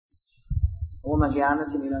Om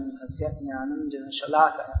Jnanatimirandhasya Jnananjana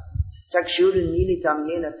Shalakaya Chakshurunmilitam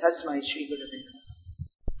Yena Tasmai Shri Gurave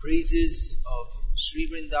Namaha. Praises of Sri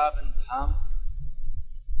Vrindavan Dham,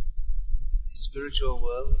 the spiritual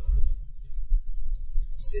world,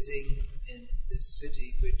 sitting in this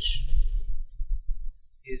city which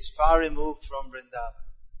is far removed from Vrindavan.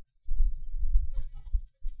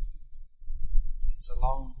 It's a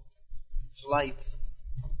long flight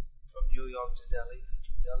from New York to Delhi.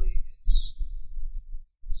 From Delhi it's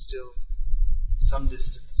still some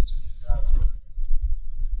distance to Vrindavan.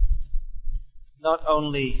 Not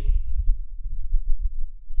only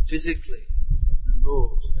physically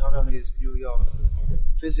removed, not only is New York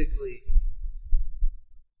physically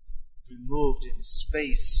removed in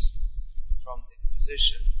space from the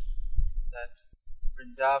position that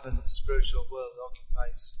Vrindavan, the spiritual world,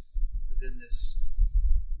 occupies within this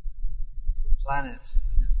planet,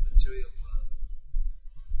 within the material world,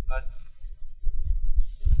 but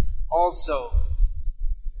also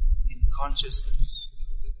in consciousness,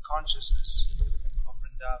 the consciousness of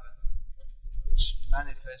Vrindavan, which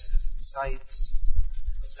manifests as the sights,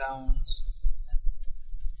 and sounds, and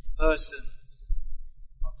persons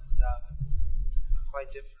of Vrindavan, are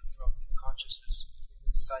quite different from the consciousness,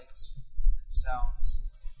 the sights, and sounds,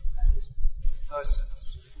 and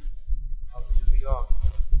persons of New York.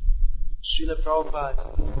 Srila Prabhupada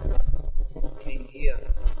came here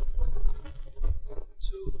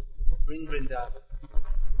to bring Vrindavan.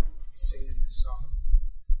 We sing in this song,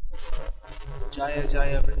 Jaya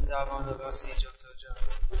Jaya Vrndavana Vasi Jata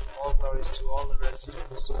Jaya. All glories to all the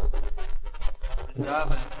residents of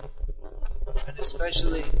Vrindavan, and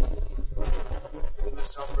especially we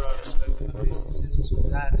must offer our respect and obeisances to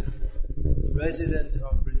that resident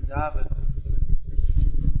of Vrindavan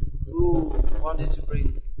who wanted to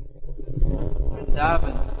bring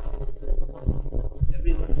Vrindavan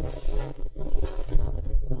everywhere,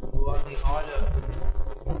 who on the order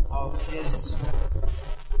of his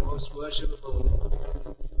most worshipable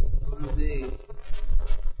Gurudev,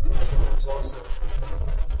 who was also,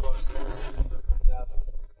 of course, a resident of Vrindavan,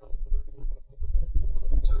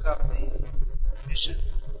 took up the mission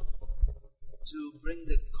to bring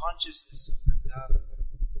the consciousness of Vrindavan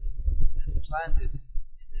and plant it in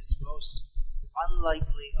this most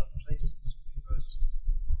unlikely of places, because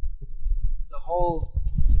the whole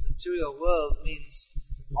material world means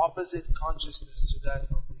opposite consciousness to that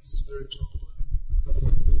of the spiritual world.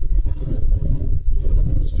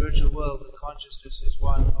 The spiritual world, the consciousness is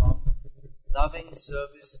one of loving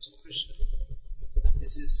service to Krishna.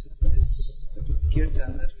 This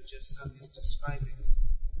kirtan that we just sung is describing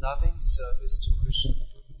loving service to Krishna.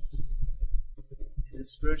 In the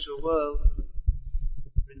spiritual world,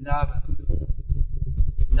 Vrindavan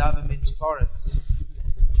means forest.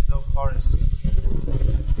 There's no forest here.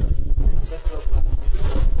 The central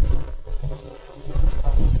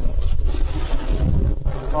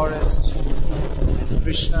forest and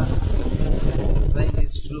Krishna playing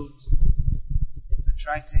his flute,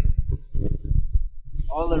 attracting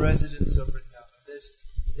all the residents of Vrindavan.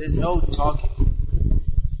 There's no talking.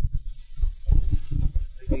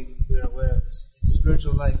 Maybe we're aware of this. In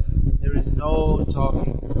spiritual life, there is no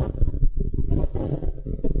talking.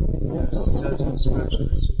 There are certain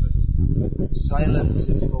spiritualists who believe silence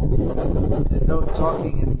is gold. There's no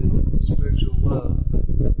talking in the spiritual world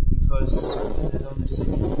because there's only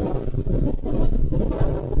singing.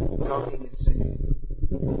 Talking is singing.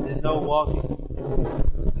 There's no walking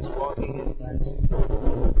because walking is dancing.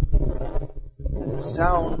 And the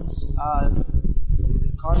sounds are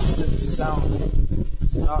the constant sound.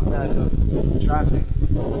 It's not that of traffic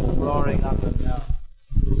roaring up and down.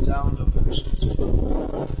 The sound of Krishna's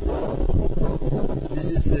flute.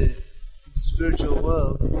 This is the spiritual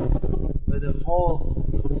world where the whole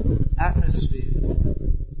atmosphere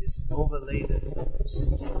is overlaid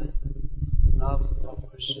simply with love of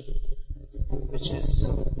Krishna, which is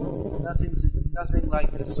nothing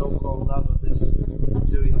like the so-called love of this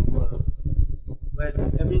material world, where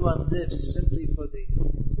everyone lives simply for the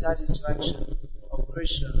satisfaction of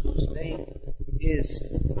Krishna, whose name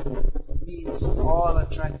means all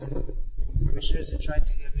attractive. Krishna is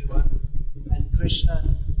attracting everyone, and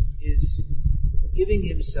Krishna is giving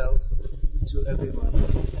himself to everyone.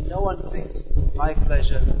 And no one thinks, my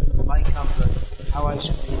pleasure, my comfort, how I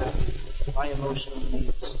should be happy, my emotional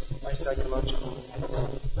needs, my psychological needs,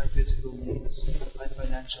 my physical needs, my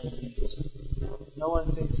financial needs. No one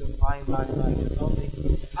thinks of my, but only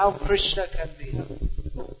how Krishna can be happy.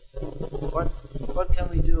 What can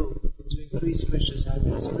we do to increase Krishna's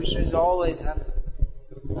happiness? Krishna is always happy.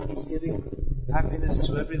 He's giving happiness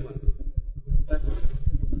to everyone. But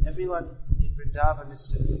everyone in Vrindavan is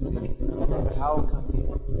simply thinking, how can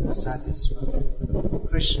we satisfy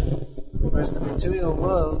Krishna? Whereas the material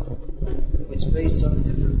world is based on a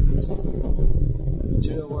different principle. The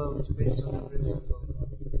material world is based on the principle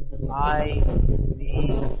of I,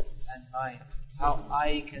 me, and mine. How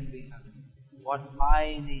I can be happy. What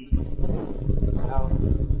I need. How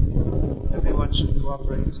everyone should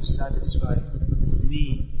cooperate to satisfy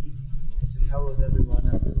me and to hell with everyone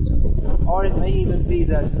else. Or it may even be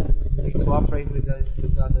that we cooperate with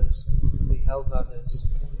others, we help others,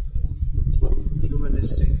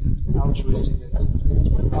 humanistic, altruistic activities.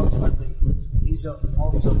 But ultimately, these are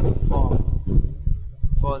also performed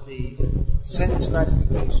for the sense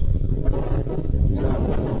gratification.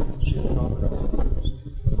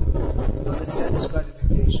 For the sense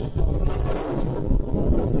gratification of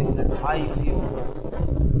the thing that I feel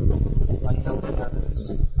good by helping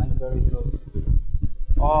others, I'm very good.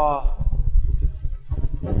 Or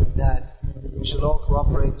that we should all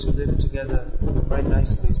cooperate to live together very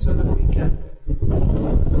nicely so that we can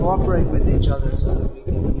cooperate with each other so that we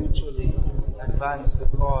can mutually advance the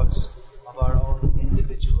cause of our own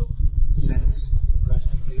individual sense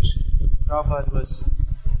gratification. Prabhupada was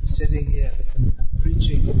sitting here and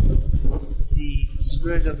preaching the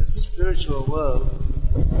spirit of the spiritual world,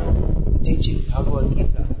 teaching Bhagavad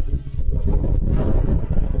Gita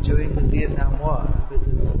during the Vietnam War. The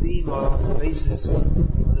theme or the basis or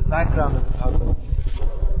the background of Bhagavad Gita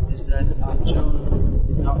is that Arjuna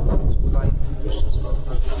did not want to fight in Krishna's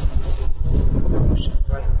Bhagavad Gita. You should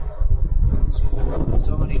fight.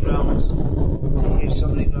 So many grounds. He gave so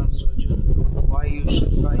many grounds to Arjuna why you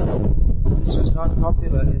should fight. This was not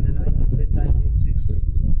popular in the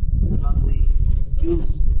mid-1960s among the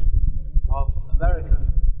youth of America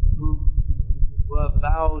who were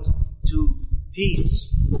vowed to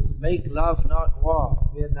peace, make love, not war.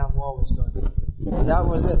 Vietnam War was going on. And that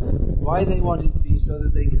was it. Why they wanted peace? So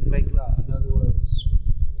that they could make love. In other words,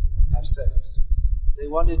 have sex. They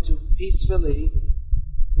wanted to peacefully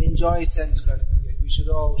enjoy sense gratification. We should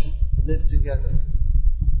all live together.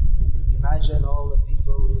 Imagine all the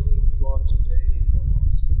people living for today.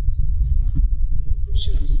 We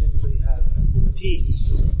should simply have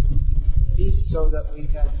peace. Peace so that we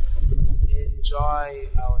can enjoy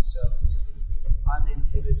ourselves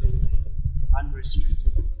uninhibitedly,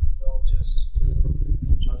 unrestrictedly. We all just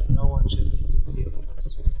enjoy. No one should interfere with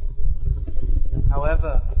us.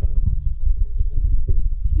 However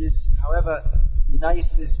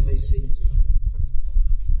nice this may seem to you,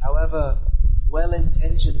 however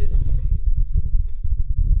well-intentioned it may be,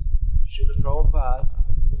 Srila Prabhupada,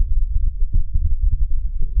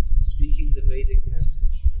 speaking the Vedic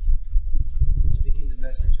message, speaking the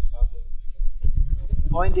message of Bhagavad Gita,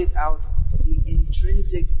 pointed out the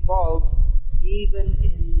intrinsic fault even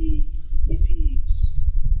in the hippies'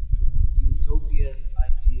 utopian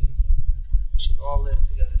ideal. We should all live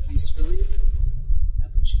together peacefully,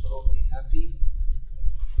 and we should all be happy,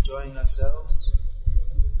 enjoying ourselves.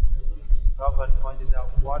 Prabhupada pointed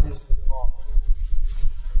out what is the fault.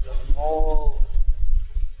 The whole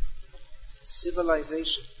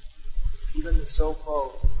civilization, even the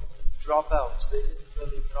so-called dropouts, they didn't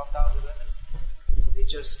really drop out of anything. They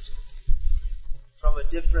just, from a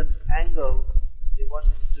different angle, they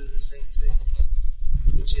wanted to do the same thing,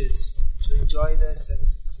 which is to enjoy their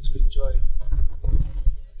senses, to enjoy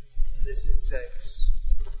illicit sex,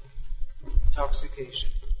 intoxication,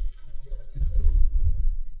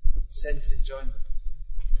 sense enjoyment.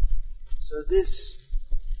 So this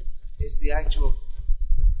is the actual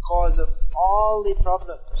cause of all the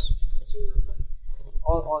problems.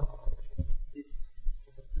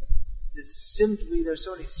 There's so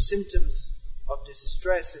many symptoms of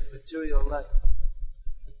distress in material life.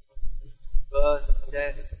 Birth,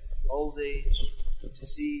 death, old age,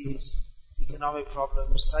 disease, economic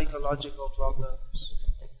problems, psychological problems,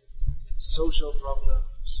 social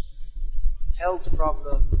problems, health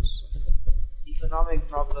problems, economic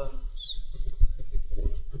problems.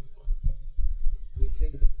 We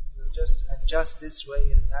think we'll just adjust this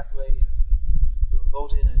way and that way. We'll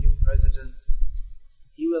vote in a new president.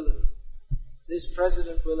 This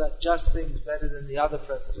president will adjust things better than the other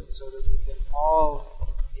president so that we can all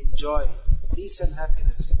enjoy peace and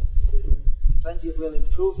happiness. We'll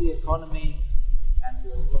improve the economy and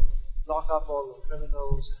we'll lock up all the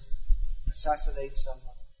criminals and assassinate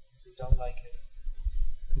someone if we don't like it.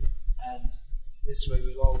 And this way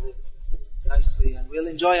we'll all live nicely and we'll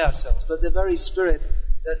enjoy ourselves. But the very spirit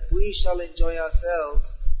that we shall enjoy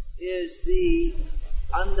ourselves is the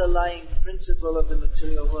underlying principle of the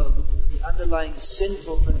material world, the underlying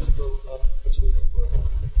sinful principle of the material world.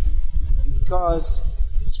 Because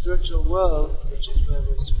the spiritual world, which is where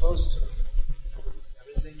we're supposed to be,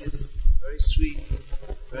 everything is very sweet,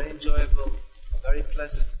 very enjoyable, very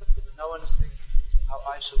pleasant. But no one is thinking how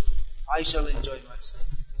I shall enjoy myself.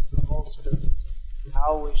 It's the whole spirit is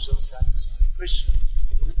how we shall satisfy Krishna.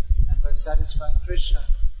 And by satisfying Krishna,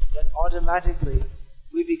 then automatically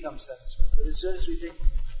we become satisfied. But as soon as we think,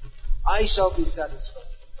 I shall be satisfied,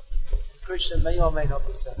 Krishna may or may not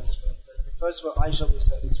be satisfied. But first of all, I shall be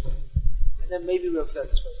satisfied. And then maybe we'll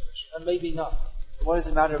satisfy Krishna. And maybe not. But what does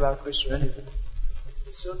it matter about Krishna anyway?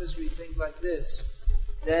 As soon as we think like this,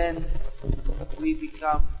 then we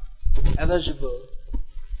become eligible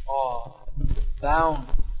or bound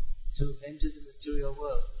to enter the material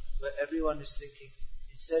world, where everyone is thinking,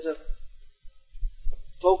 instead of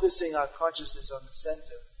focusing our consciousness on the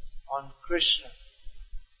center, on Krishna,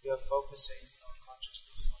 we are focusing our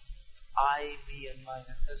consciousness on I, me and mine.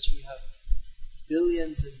 And thus we have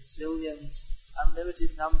billions and zillions,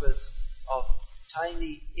 unlimited numbers of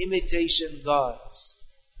tiny imitation gods,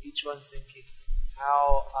 each one thinking,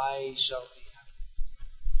 how I shall be happy,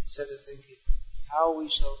 instead of thinking, how we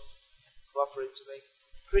shall cooperate to make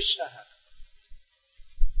Krishna happy.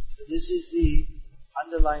 So this is the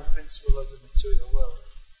underlying principle of the material world.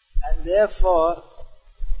 And therefore,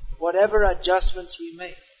 whatever adjustments we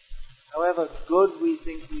make, however good we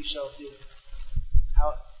think we shall do,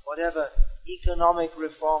 whatever economic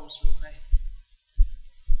reforms we make,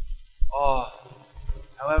 or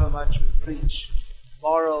however much we preach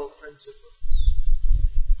moral principles,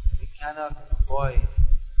 we cannot avoid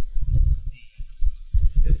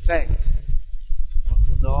the effect of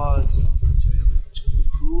the laws of material nature,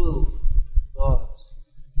 cruel laws.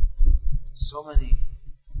 So many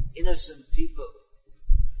innocent people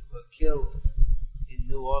were killed in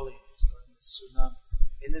New Orleans or in the tsunami.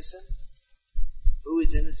 Innocent? Who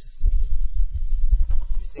is innocent?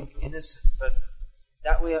 We think innocent, but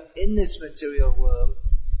that we are in this material world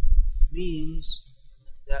means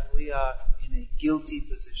that we are in a guilty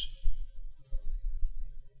position.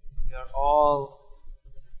 We are all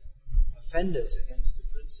offenders against the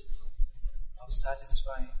principle of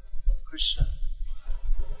satisfying Krishna.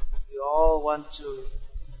 We all want to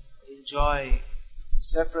enjoy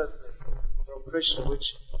separately from Krishna,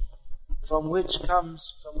 from which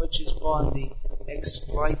is born the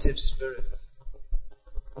exploitive spirit.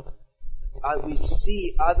 We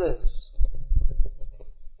see others,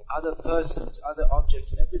 other persons, other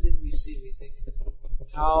objects, everything we see, we think,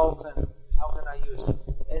 how can I use it?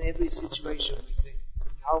 In every situation we think,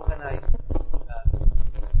 how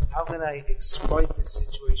can I exploit this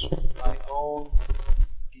situation for my own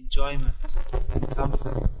enjoyment and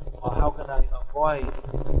comfort? Or how can I avoid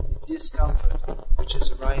the discomfort which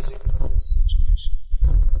is arising from this situation?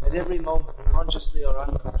 At every moment, consciously or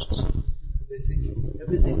unconsciously, we're thinking,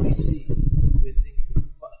 everything we see, we're thinking.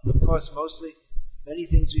 Of course, many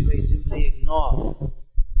things we may simply ignore.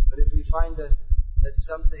 But if we find that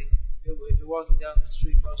something, if you're walking down the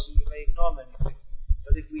street, mostly we may ignore many things.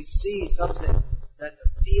 But if we see something that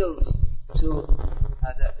appeals to,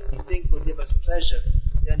 that we think will give us pleasure,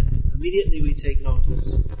 then immediately we take notice.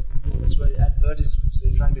 That's why advertisements,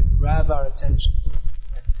 they're trying to grab our attention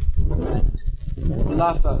and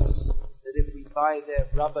bluff us that if we buy their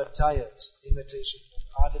rubber tires, imitation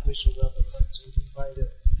artificial rubber tires, if we buy their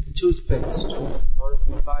toothpaste, or if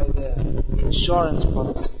we buy their insurance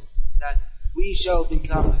policy, that we shall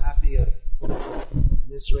become happier. In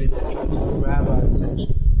this way they're trying to grab our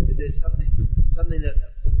attention. If there's something that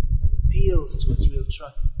appeals to us,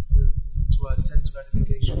 to our sense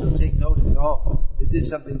gratification, we'll take notice. Oh, this is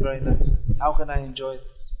something very nice. How can I enjoy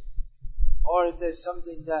this? Or if there's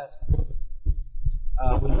something that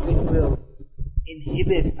we think will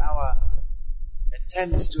inhibit our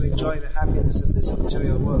attempts to enjoy the happiness of this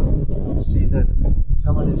material world. You see that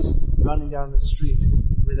someone is running down the street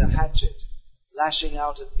with a hatchet, lashing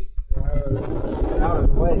out at people. Get out of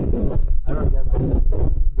the way. I don't get my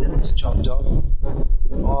limbs chopped off.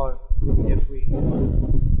 Or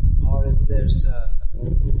if there's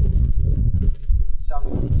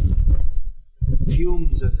some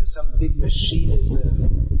fumes, some big machine is there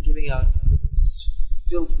giving out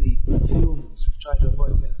filthy fumes. We try to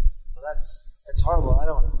avoid that. Well, that's horrible. I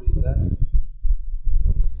don't want to breathe that.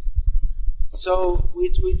 So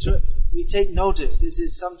we take notice. This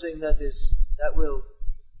is something that will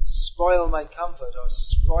spoil my comfort or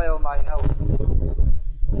spoil my health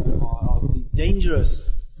or be dangerous.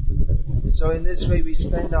 So in this way we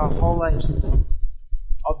spend our whole lives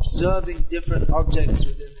observing different objects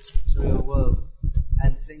within this material world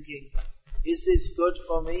and thinking, is this good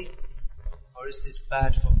for me or is this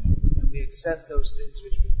bad for me? And we accept those things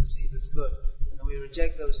which we perceive as good, and we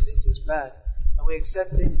reject those things as bad. And we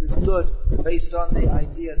accept things as good based on the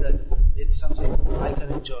idea that it's something I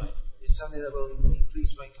can enjoy. It's something that will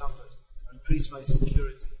increase my comfort, or increase my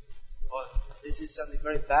security. Or this is something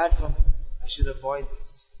very bad for me. I should avoid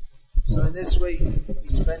this. So in this way, we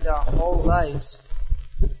spend our whole lives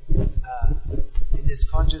in this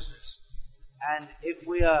consciousness. And if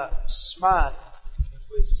we are smart, if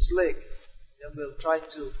we're slick, then we'll try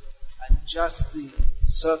to adjust the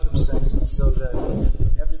circumstances so that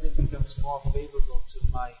everything becomes more favorable to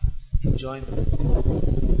my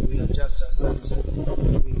enjoyment. We adjust our circumstances.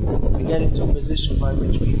 We get into a position by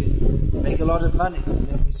which we can make a lot of money, and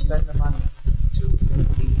then we spend the money to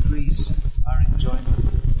increase our enjoyment.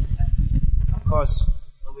 And of course,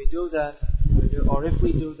 when we do that, or if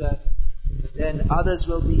we do that, then others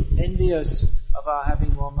will be envious of our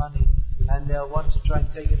having more money, and they'll want to try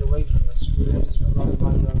and take it away from us. We have to spend a lot of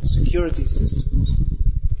money on security systems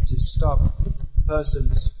to stop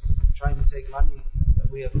persons trying to take money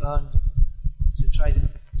that we have earned, to try to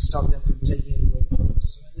stop them from taking it away from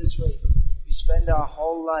us. So in this way, we spend our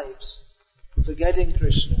whole lives forgetting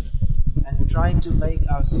Krishna and trying to make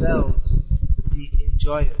ourselves the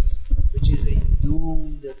enjoyers, which is a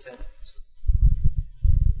doomed attempt.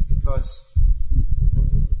 Because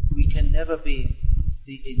we can never be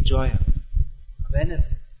the enjoyer of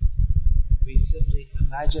anything. We simply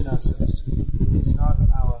imagine ourselves. It's not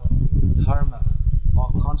our dharma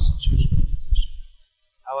or constitutional position.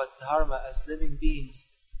 Our dharma as living beings,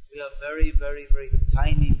 we are very, very, very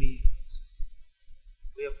tiny beings.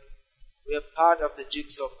 We are part of the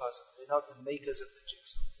jigsaw puzzle. We're not the makers of the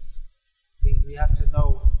jigsaw puzzle. We have to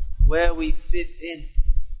know where we fit in.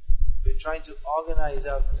 We're trying to organize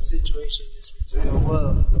our situation in this material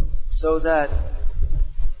world so that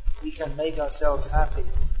we can make ourselves happy,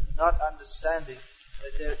 not understanding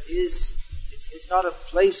that there is, it's not a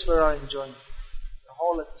place for our enjoyment. The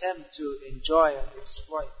whole attempt to enjoy and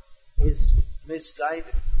exploit is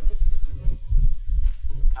misguided.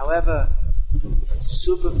 However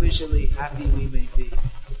superficially happy we may be, we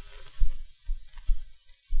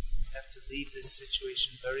have to leave this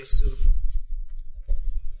situation very soon.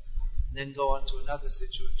 And then go on to another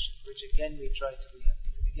situation, which again we try to be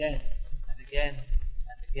happy, again and again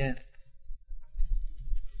and again.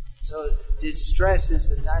 So distress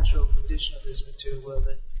is the natural condition of this material world,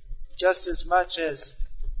 and just as much as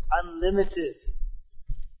unlimited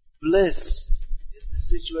bliss is the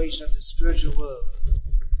situation of the spiritual world,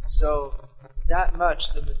 so that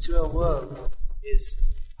much the material world is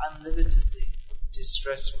unlimitedly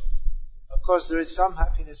distressful. Of course, there is some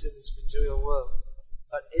happiness in this material world,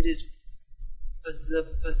 but it is the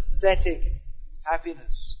pathetic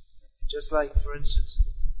happiness. Just like, for instance,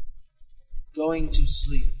 going to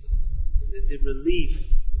sleep, the relief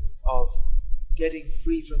of getting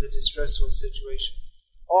free from the distressful situation.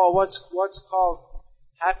 Or what's called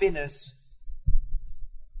happiness,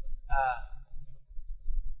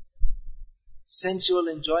 sensual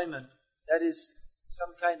enjoyment, that is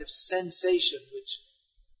some kind of sensation which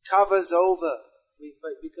covers over,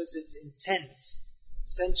 because it's intense,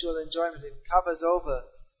 sensual enjoyment, it covers over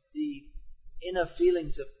the inner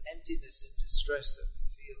feelings of emptiness and distress that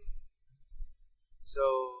we feel. So,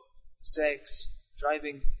 sex,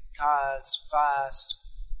 driving cars fast,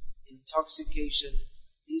 intoxication,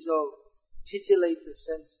 these all titillate the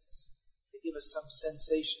senses. They give us some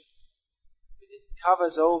sensation. It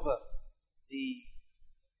covers over the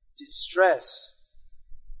distress,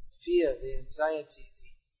 fear, the anxiety,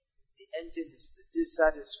 the emptiness, the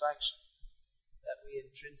dissatisfaction that we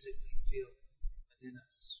intrinsically feel within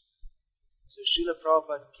us. So Srila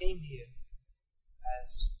Prabhupada came here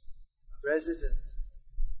as a resident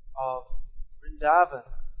of Vrndavana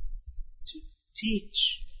to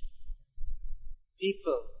teach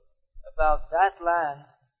people about that land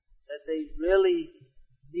that they really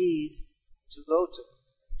need to go to.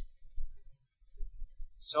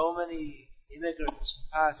 So many immigrants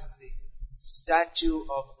pass the Statue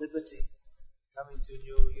of Liberty coming to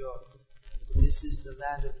New York. This is the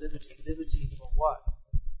land of liberty. Liberty for what?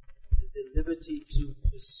 The liberty to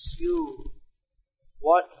pursue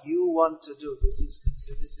what you want to do. This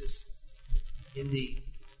is in the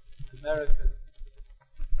American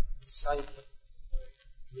psyche, American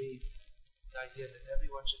dream, the idea that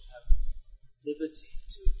everyone should have liberty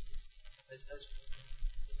to, as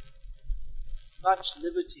much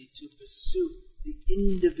liberty to pursue the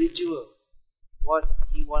individual what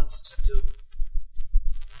he wants to do.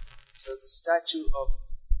 So the Statue of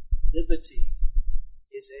Liberty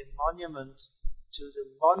is a monument to the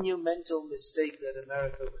monumental mistake that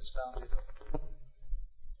America was founded on.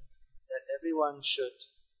 That everyone should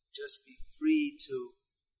just be free to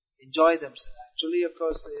enjoy themselves. Actually, of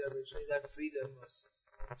course, originally that freedom was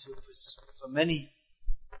for many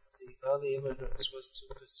the early immigrants was to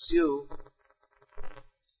pursue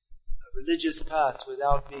a religious path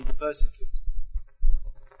without being persecuted.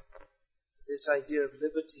 This idea of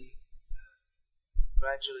liberty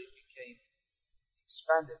gradually became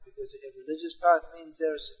expanded, because a religious path means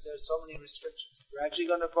there are so many restrictions. If you're actually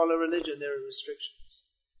going to follow religion, there are restrictions.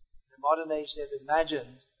 In the modern age, they've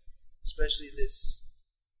imagined, especially this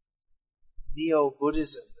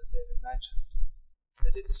neo-Buddhism that they've imagined,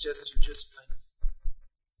 that it's just, you just kind of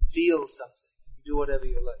feel something, you do whatever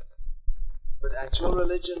you like. But actual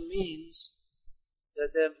religion means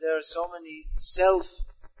that there are so many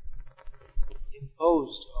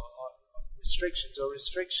self-imposed restrictions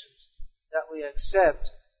that we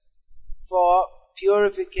accept for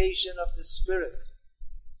purification of the spirit.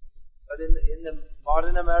 But in the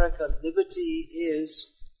modern America, liberty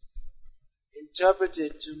is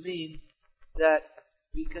interpreted to mean that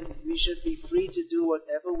we should be free to do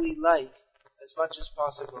whatever we like as much as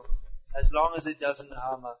possible, as long as it doesn't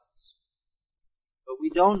harm others. But we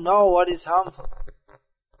don't know what is harmful.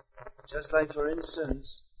 Just like, for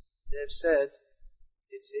instance, they've said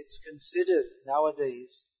it's considered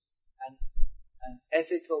nowadays an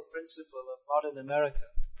ethical principle of modern America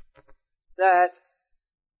that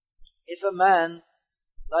if a man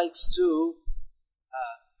likes to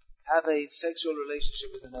have a sexual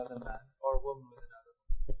relationship with another man, or a woman with another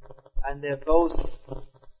woman, and they're both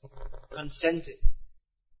consenting,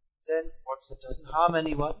 then it doesn't harm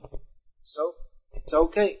anyone, so it's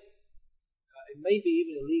okay. It may be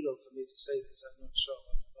even illegal for me to say this, I'm not sure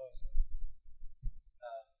what the laws are.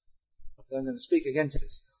 I'm going to speak against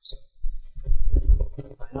this now. So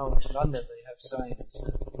I know in London they have signs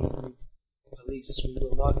that police, we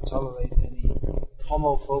will not tolerate any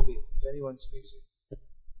homophobia if anyone speaks it.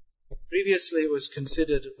 Previously it was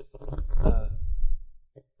considered a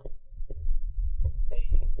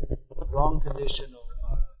wrong condition or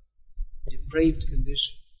a depraved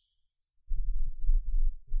condition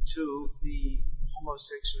to be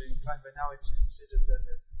homosexually inclined, but now it's considered that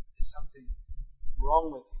there's something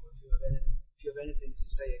wrong with you if you have anything to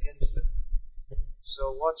say against it.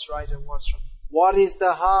 So what's right and what's wrong? What is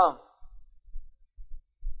the harm?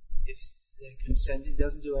 If they're consenting, it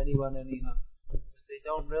doesn't do anyone any harm. But they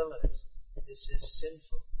don't realize this is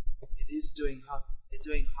sinful. It is doing harm. They're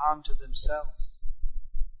doing harm to themselves.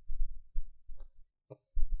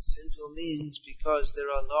 Sinful means because there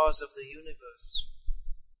are laws of the universe.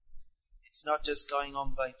 It's not just going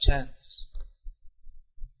on by chance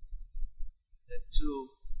that two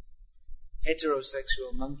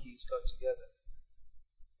heterosexual monkeys got together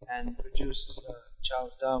and produced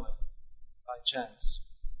Charles Darwin by chance,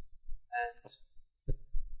 and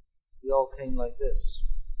we all came like this.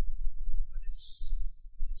 But it's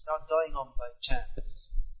not going on by chance.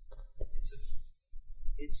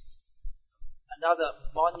 It's another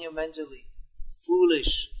monumentally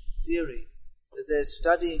foolish theory that they're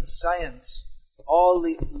studying science, all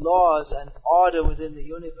the laws and order within the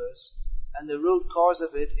universe, and the root cause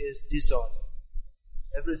of it is disorder.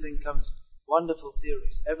 Wonderful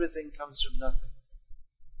theories, everything comes from nothing.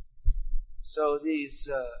 So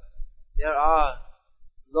there are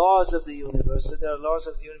laws of the universe. So there are laws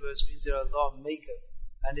of the universe means there are lawmaker,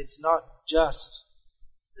 and it's not just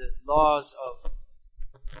the laws of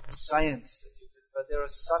science but there are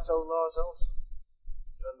subtle laws also.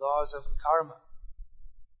 There are laws of karma.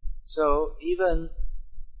 So even,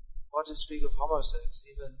 what to speak of homosex,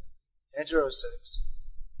 even heterosex,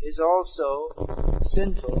 is also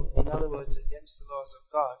sinful, in other words, against the laws of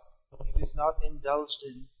God, if it's not indulged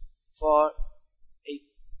in for a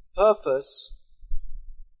purpose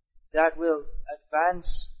that will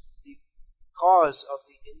advance the cause of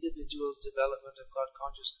the individual's development of God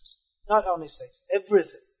consciousness. Not only sex,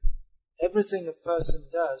 everything a person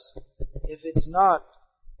does, if it's not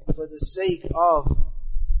for the sake of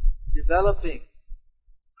developing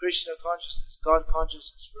Krishna consciousness, God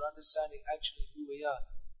consciousness, for understanding actually who we are,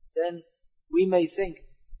 then we may think,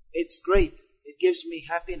 it's great, it gives me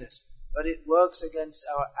happiness, but it works against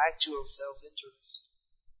our actual self-interest.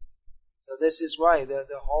 So this is why the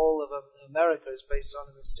whole of America is based on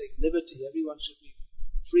a mistake. Liberty, everyone should be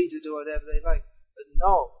free to do whatever they like. But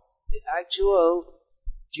no, the actual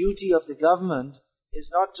duty of the government is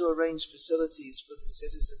not to arrange facilities for the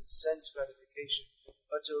citizens' sense gratification,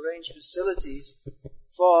 but to arrange facilities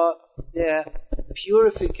for their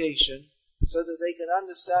purification, so that they can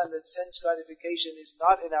understand that sense gratification is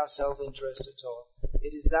not in our self-interest at all.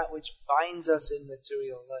 It is that which binds us in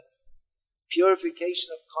material life.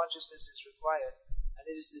 Purification of consciousness is required, and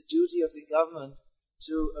it is the duty of the government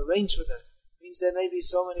to arrange for that. It means there may be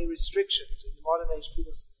so many restrictions. In the modern age,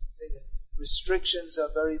 people say that restrictions are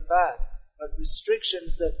very bad. but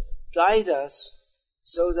restrictions that guide us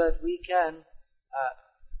so that we can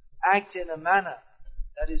act in a manner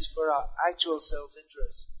that is for our actual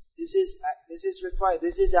self-interest. This is required.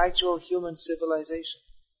 This is actual human civilization.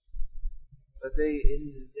 But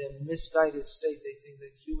in their misguided state, they think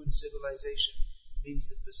that human civilization means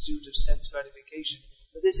the pursuit of sense gratification.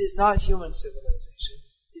 But this is not human civilization.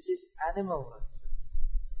 This is animal life.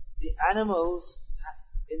 The animals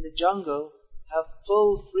in the jungle have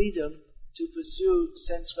full freedom to pursue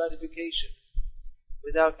sense gratification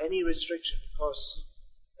without any restriction. Of course,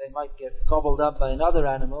 they might get gobbled up by another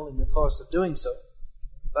animal in the course of doing so.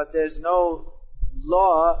 But there's no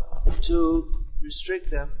law to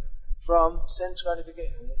restrict them from sense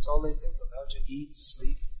gratification. That's all they think of, how to eat,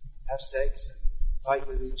 sleep, have sex, and fight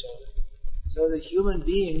with each other. So the human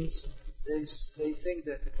beings, they think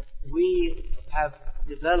that we have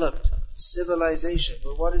developed civilization.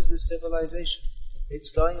 But what is the civilization?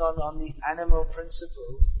 It's going on the animal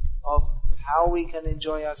principle of how we can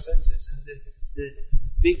enjoy our senses. And the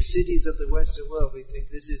big cities of the Western world, we think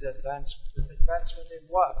this is advancement. Advancement in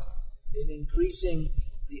what? In increasing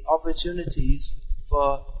the opportunities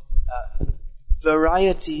for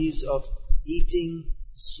varieties of eating,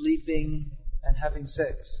 sleeping, and having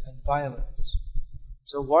sex, and violence.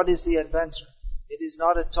 So what is the advancement? It is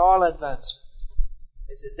not at all advancement.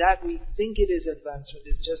 It's that we think it is advancement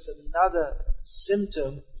is just another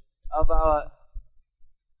symptom of our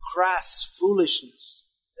crass foolishness.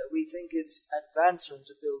 That we think it's advancement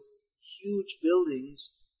to build huge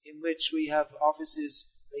buildings in which we have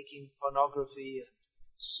offices making pornography and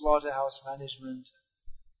slaughterhouse management.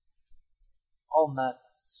 All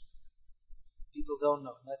madness. People don't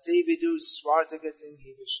know. Nate vidu swartagating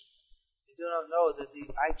hi Vishnu. They do not know that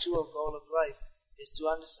the actual goal of life is to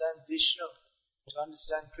understand Vishnu, to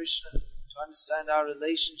understand Krishna, to understand our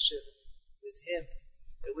relationship with Him.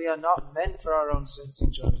 That we are not meant for our own sense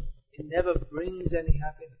enjoyment. It never brings any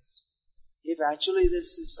happiness. If actually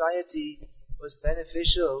this society was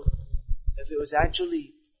beneficial, if it was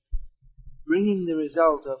actually bringing the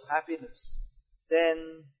result of happiness,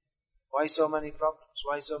 then why so many problems?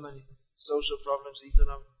 Why so many social problems,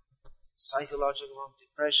 economic, psychological problems,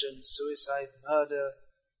 depression, suicide, murder,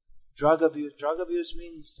 drug abuse? Drug abuse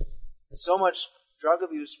means, so much drug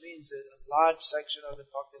abuse means that a large section of the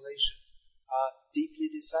population are deeply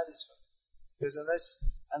dissatisfied. Because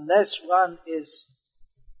unless one is,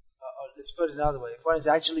 let's put it another way, if one is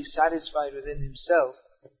actually satisfied within himself,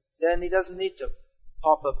 then he doesn't need to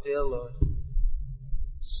pop a pill or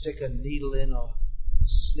stick a needle in or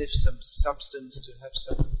sniff some substance to have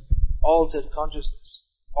some altered consciousness.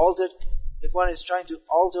 If one is trying to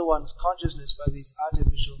alter one's consciousness by these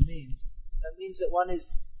artificial means, that means that one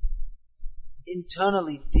is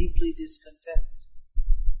internally deeply discontent.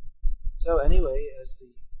 So anyway, as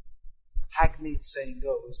the hackneyed saying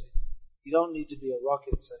goes, you don't need to be a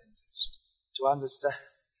rocket scientist to understand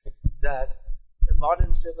that the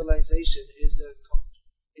modern civilization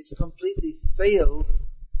it's completely failed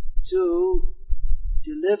to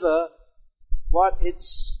deliver what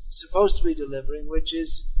it's supposed to be delivering, which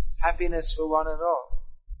is happiness for one and all.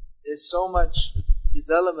 There's so much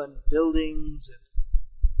development, buildings,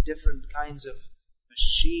 and different kinds of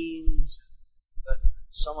machines, but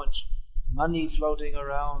so much money floating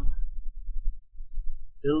around,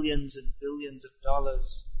 billions and billions of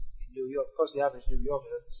dollars in New York. Of course, the average New Yorker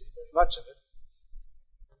doesn't see very much of it.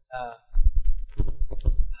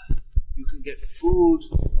 You can get food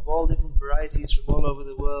of all different varieties from all over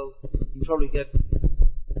the world. You can probably get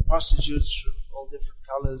prostitutes from all different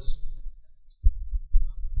colors,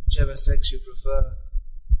 whichever sex you prefer,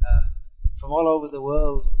 from all over the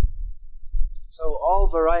world. So all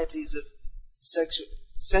varieties of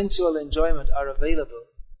sensual enjoyment are available,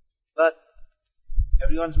 but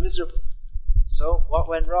everyone's miserable. So what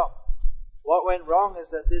went wrong? What went wrong is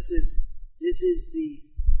that this is the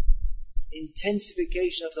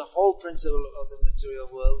intensification of the whole principle of the material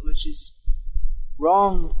world, which is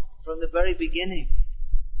wrong from the very beginning.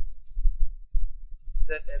 It's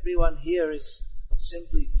that everyone here is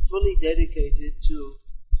simply fully dedicated to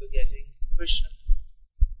forgetting Krishna.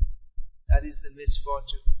 That is the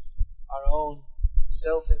misfortune, our own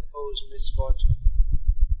self-imposed misfortune.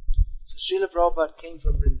 So Srila Prabhupada came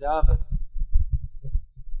from Vrindavan.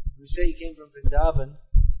 We say he came from Vrindavan.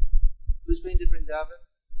 Who's been to Vrindavan?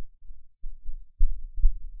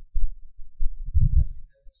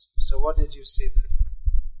 So what did you see there?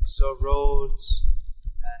 You saw roads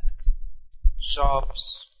and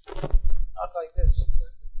shops. Not like this,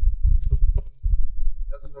 exactly.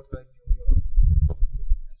 Doesn't look like New York.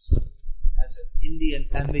 It has an Indian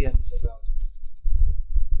ambience about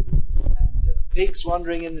it. And Pigs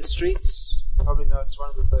wandering in the streets, probably not, it's one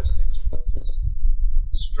of the first things we notice.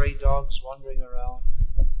 Stray dogs wandering around.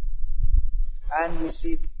 And we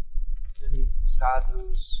see many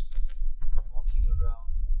sadhus walking around.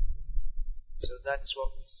 So that's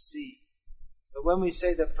what we see. But when we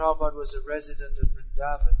say that Prabhupada was a resident of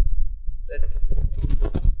Vrindavan, that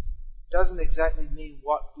doesn't exactly mean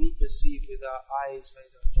what we perceive with our eyes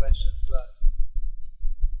made of flesh and blood.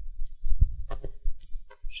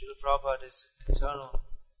 Srila Prabhupada is an eternal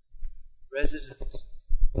resident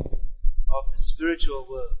of the spiritual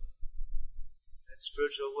world. That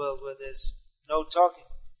spiritual world where there's no talking,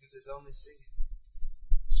 because there's only singing.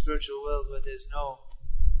 The spiritual world where there's no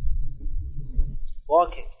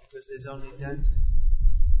walking, because there's only dancing.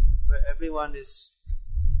 Where everyone is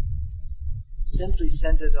simply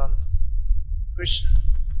centered on Krishna.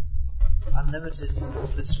 Unlimited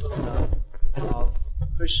blissful love of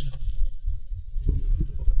Krishna.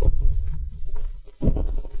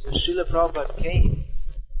 So Srila Prabhupada came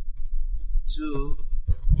to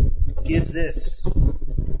give this. To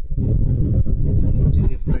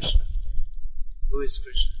give Krishna. Who is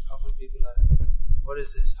Krishna? Often people are, what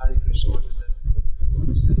is this? Hare Krishna, what does that mean?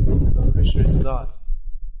 We say, oh, Krishna is God.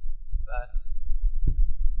 But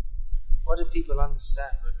what do people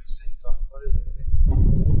understand when we say God? What do they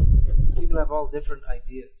think? People have all different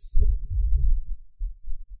ideas.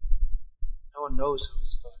 No one knows who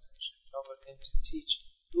is God actually. Prabhupada came to teach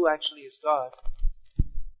who actually is God.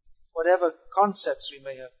 Whatever concepts we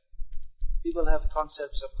may have. People have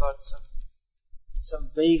concepts of God, some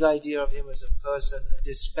vague idea of Him as a person, a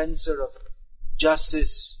dispenser of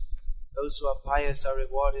justice. Those who are pious are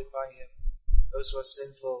rewarded by Him. Those who are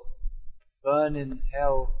sinful burn in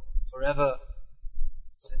hell forever.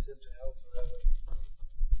 Sends them to hell forever.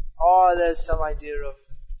 Or there's some idea of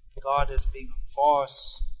God as being a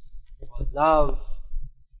force or love.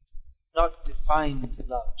 Not defined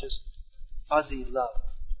love, just fuzzy love.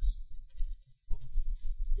 Just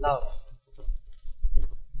love.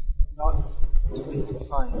 Not to be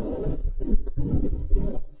defined.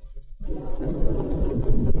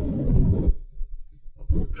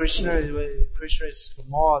 Krishna is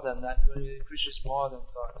more than that. Krishna is more than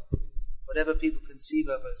God. Whatever people conceive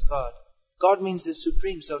of as God. God means the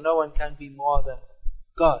supreme, so no one can be more than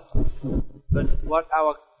God. But what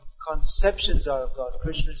our conceptions are of God,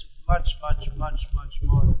 Krishna is much, much, much, much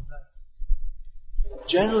more than that.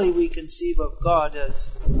 Generally we conceive of God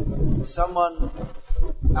as someone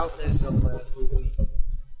out there somewhere who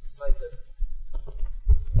it's like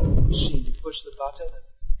a machine. You push the button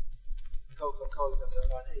and Coca-Cola comes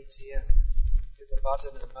out on ATM. Hit the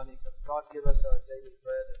button and money comes. God give us our daily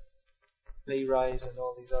bread and pay rise and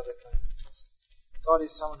all these other kind of things. God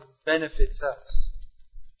is someone who benefits us.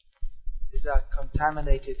 Is our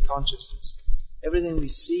contaminated consciousness. Everything we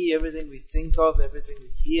see, everything we think of, everything we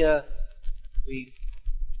hear, we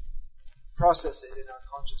process it in our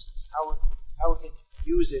consciousness. How we can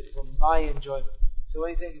use it for my enjoyment. So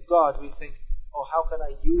when we think of God, we think, oh, how can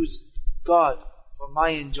I use God for my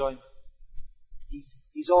enjoyment?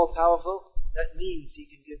 He's all powerful. That means He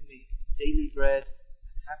can give me daily bread,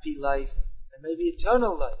 happy life, and maybe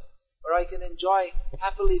eternal life, where I can enjoy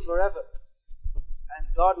happily forever. And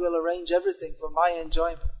God will arrange everything for my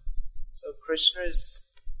enjoyment. So Krishna is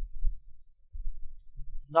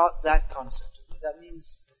not that concept. That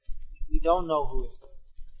means we don't know who is God.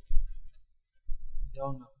 We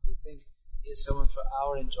don't know. We think He is someone for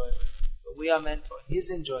our enjoyment. But we are meant for His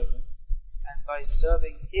enjoyment. And by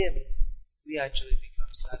serving Him, we actually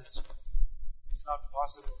become satisfied. It's not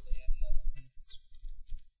possible by any other means.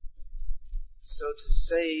 So to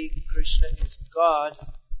say Krishna is God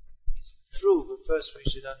is true, but first we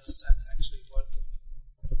should understand actually what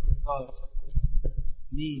God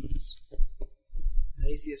means. An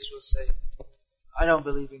atheist will say, I don't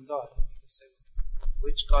believe in God. And you can say,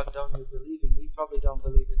 which God don't you believe in? We probably don't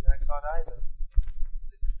believe in that God either.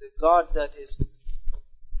 The God that is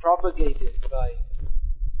propagated by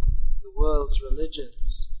the world's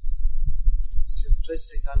religions,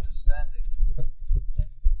 simplistic understanding.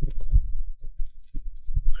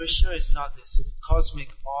 Krishna is not this cosmic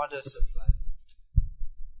order supply.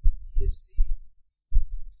 He is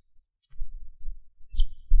this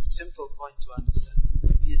simple point to understand.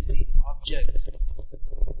 He is the object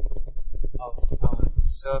of our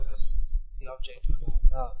service, the object of our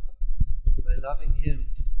love. By loving Him,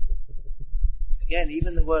 again,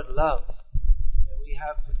 even the word love, we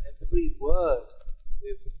have every word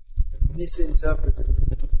we've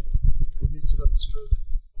misinterpreted, misconstrued.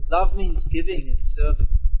 Love means giving and serving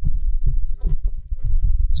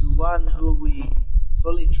to one who we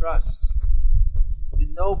fully trust, with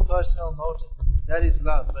no personal motive. That is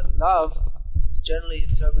love. But love is generally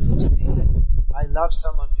interpreted to mean that I love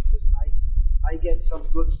someone because I get some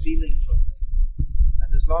good feeling from them.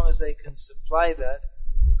 And as long as they can supply that,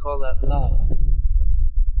 we call that love.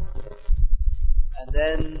 And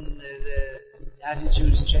then the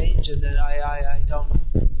attitudes change, and then I don't.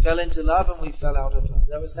 We fell into love and we fell out of love.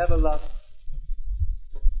 There was never love.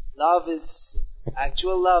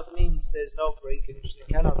 Actual love means there's no breakage. There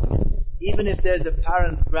cannot be. Even if there's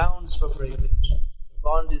apparent grounds for breakage, the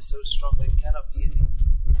bond is so strong there cannot be any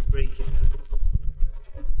breaking.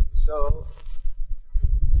 So,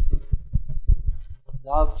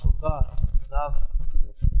 love for God, love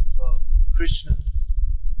for Krishna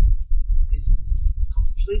is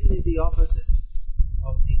completely the opposite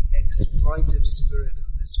of the exploitive spirit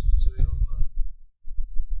of this material world.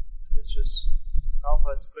 So this was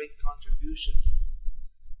Prabhupada's great contribution,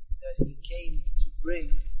 that he came to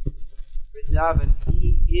bring Vrindavan.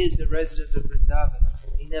 He is the resident of Vrindavan.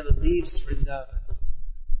 He never leaves Vrindavan.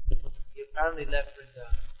 He apparently left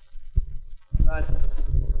Vrindavan. But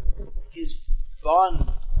his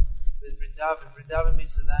bond with Vrindavan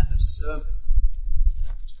means the land of service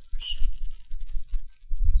to Krishna.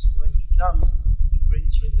 So when he comes, he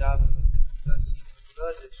brings Vrindavan with him. And thus he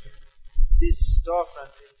converted this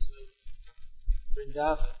storefront into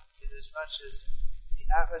Vrindavan, in as much as the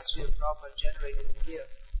atmosphere Prabhupada generated here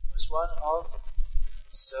was one of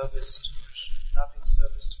service to Krishna, loving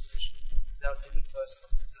service to Krishna, without any personal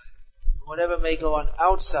desire. And whatever may go on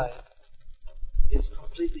outside is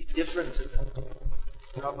completely different to that.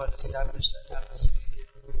 Prabhupada established that atmosphere here.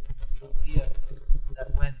 From here,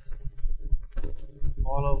 that went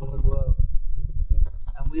all over the world.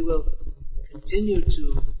 And we will continue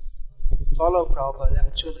to follow Prabhupada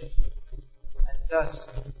actually, and thus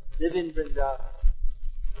live in Vrindavan,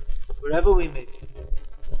 wherever we may be,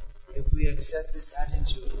 if we accept this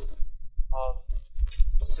attitude of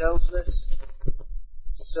selfless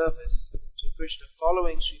service to Krishna,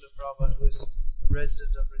 following Srila Prabhupada, who is a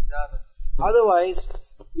resident of Vrindavan. Otherwise,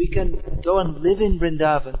 we can go and live in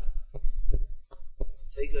Vrindavan,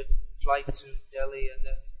 take a flight to Delhi, and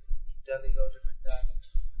then from Delhi go to Vrindavan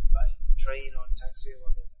by train or taxi or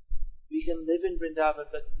whatever. We can live in Vrindavan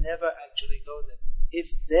but never actually go there.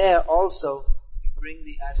 If there also we bring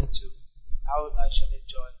the attitude, how I shall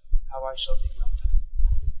enjoy, how I shall become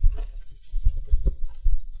done.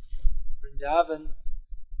 Vrindavan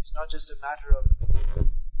is not just a matter of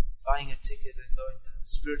buying a ticket and going to the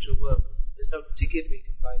spiritual world. There's no ticket we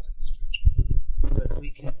can buy to the spiritual world. But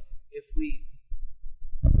we can, if we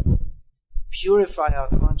purify our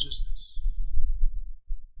consciousness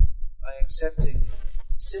by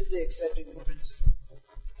simply accepting the principle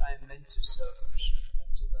that I am meant to serve Krishna,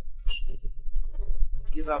 meant to love Krishna,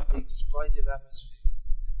 give up the exploitive atmosphere.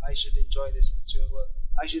 I should enjoy this material world.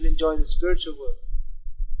 I should enjoy the spiritual world.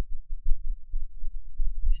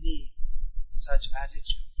 Any such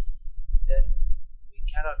attitude, then we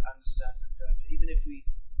cannot understand Vrindavan.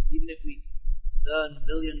 Even if we learn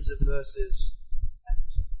millions of verses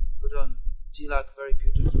and put on tilak very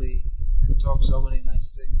beautifully and talk so many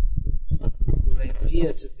nice things, we may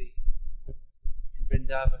appear to be in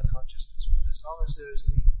Vrindavan consciousness, but as long as there is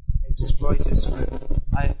the exploitive spirit,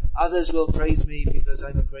 others will praise me because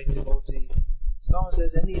I'm a great devotee. As long as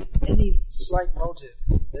there's any slight motive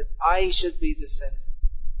that I should be the center,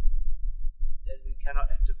 then we cannot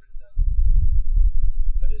enter Vrindavan.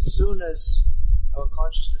 But as soon as our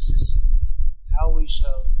consciousness is simply how we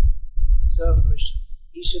shall serve Krishna,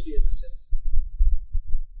 He should be at the center.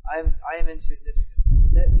 I am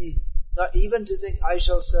insignificant. Let me not even to think I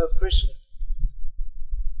shall serve Krishna.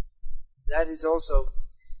 That is also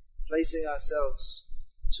placing ourselves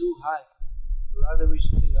too high. Rather we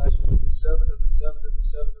should think I should be the servant of the servant of the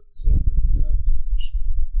servant of the servant of the servant of Krishna.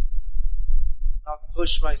 Not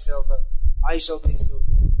push myself up. I shall be so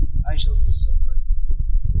good. I shall be so great.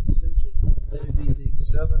 But simply let me be the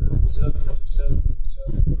servant of the servant of the servant of the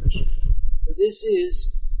servant of Krishna. So this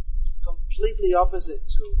is completely opposite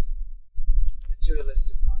to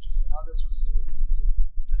materialistic consciousness. And others will say, well, this is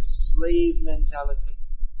a slave mentality.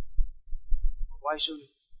 Why should we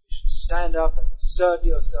should stand up and assert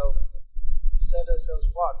yourself? Assert ourselves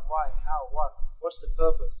what? Why? How? What? What's the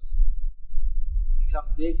purpose? Become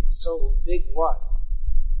big, so big what?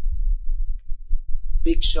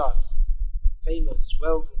 Big shot, famous,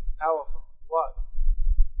 wealthy, powerful. What?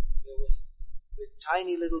 We're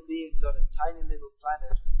tiny little beings on a tiny little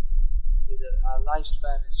planet. Our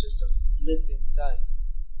lifespan is just a blip in time.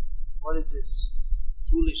 What is this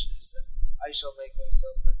foolishness that I shall make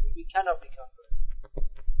myself very big? We cannot become very big.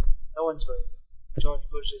 No one's very big. George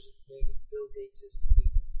Bush isn't big, and Bill Gates isn't big.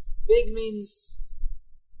 Big means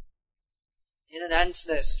In an ant's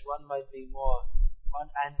nest, one ant might be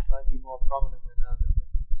more prominent than another.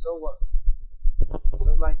 So what?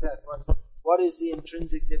 So like that. What is the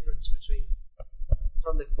intrinsic difference between,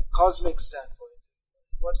 from the cosmic standpoint,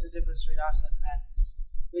 what's the difference between us and ants?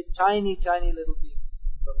 We're tiny, tiny little beings,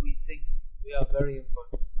 but we think we are very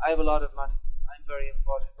important. I have a lot of money. I'm very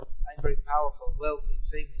important. I'm very powerful, wealthy,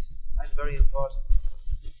 famous. I'm very important.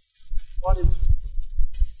 What is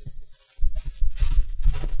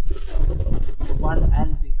one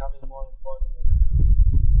ant becoming more important than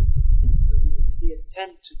another? So the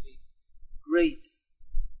attempt to be great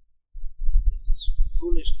is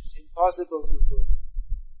foolishness, impossible to fulfill.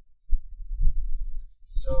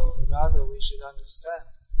 So rather we should understand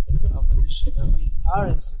our position that we are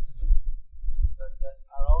insignificant, but that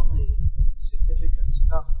our only significance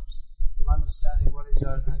comes from understanding what is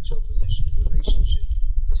our actual position in relationship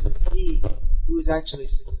to He who is actually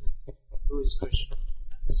significant, who is Krishna.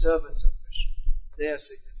 And the servants of Krishna, they are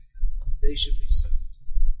significant. They should be served.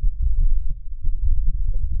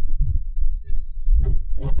 This is the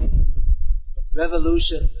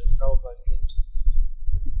revolution that Prabhupada came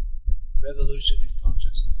to. Revolution in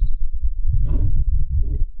consciousness.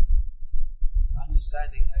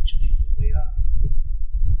 Understanding actually who we are.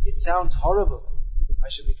 It sounds horrible. I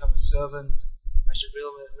should become a servant. I should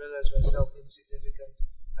realize myself insignificant.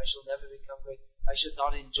 I shall never become great. I should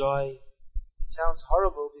not enjoy. It sounds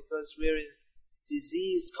horrible because we're in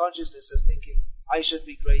diseased consciousness of thinking, I should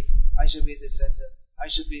be great, I should be the center, I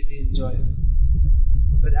should be the enjoyer.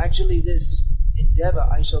 But actually this endeavor,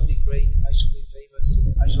 I shall be great, I shall be famous,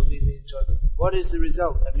 I shall be the enjoyer. What is the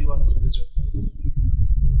result? Everyone is miserable.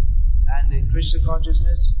 And in Krishna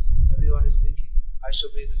consciousness, everyone is thinking, I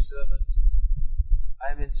shall be the servant,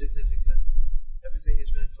 I am insignificant, everything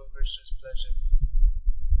is meant for Krishna's pleasure.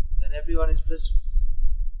 And everyone is blissful.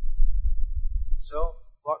 So,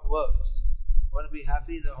 what works? Want to be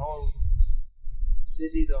happy? The whole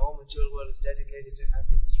city, the whole material world is dedicated to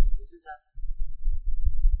happiness. This is happiness.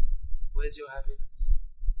 Where's your happiness?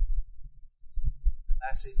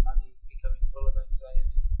 Amassing money, becoming full of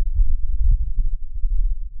anxiety.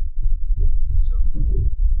 So,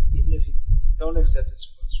 even if you don't accept this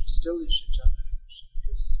philosophy, still you should chant Hare Krishna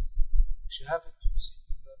because it makes you happy. You see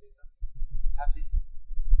people are becoming happy.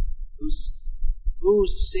 Who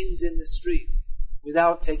sings in the street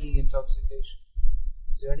without taking intoxication?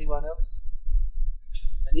 Is there anyone else?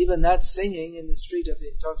 And even that singing in the street of the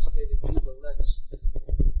intoxicated people, that's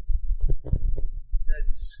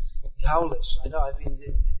ghoulish. I know, I've been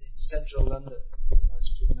in central London the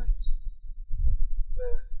last few nights,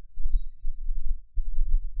 where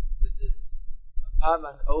with the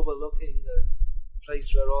apartment overlooking the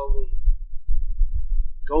place where all the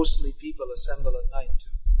ghostly people assemble at night to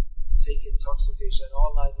take intoxication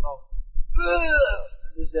all night long.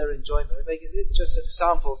 And this is their enjoyment. This is just a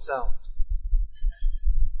sample sound.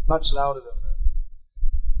 Much louder than that.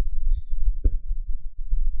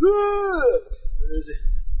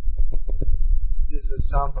 This is a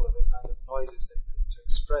sample of the kind of noises they make to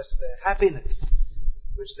express their happiness,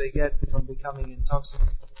 which they get from becoming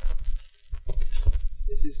intoxicated.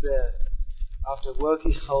 This is their, after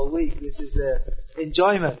working all week, this is their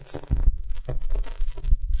enjoyment.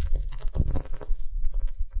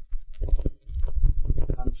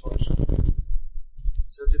 Unfortunately.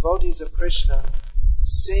 So devotees of Krishna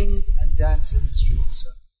sing and dance in the streets. So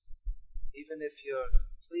even if you're a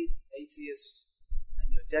complete atheist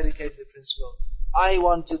and you're dedicated to the principle, I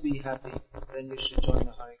want to be happy, then you should join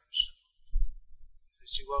the Hare Krishna.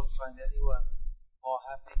 Because you won't find anyone more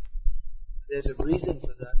happy. There's a reason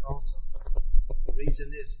for that also. The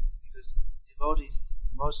reason is because devotees,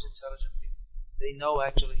 the most intelligent people, they know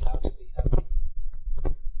actually how to be happy.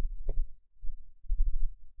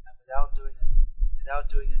 And without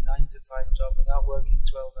doing a 9-to-5 job, without working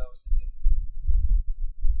 12 hours a day.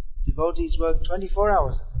 Devotees work 24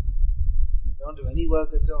 hours a day. They don't do any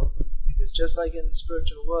work at all. Because just like in the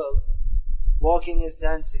spiritual world, walking is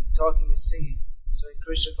dancing, talking is singing. So in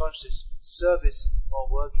Krishna consciousness, service or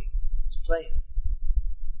working is playing.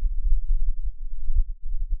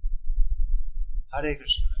 Hare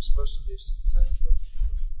Krishna. I'm supposed to leave some time for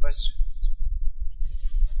questions.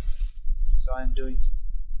 So I'm doing so.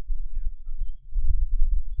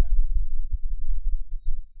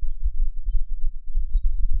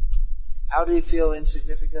 How do you feel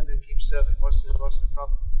insignificant and keep serving? What's the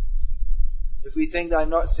problem? If we think that I'm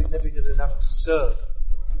not significant enough to serve,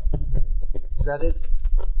 is that it?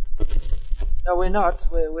 No, we're not.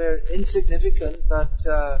 We're insignificant, but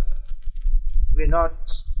we're not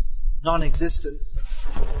non-existent.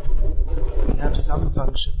 We have some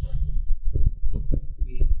function.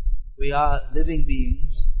 We are living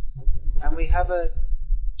beings. and we have a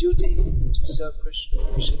duty to serve Krishna.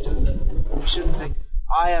 We should do that. We shouldn't think,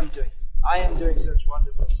 I am doing such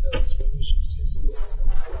wonderful service, but we should say something.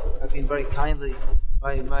 I've been very kindly,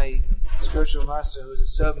 my spiritual master, who is a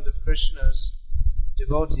servant of Krishna's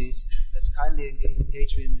devotees, has kindly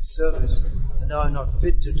engaged me in this service, and though I'm not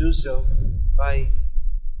fit to do so, by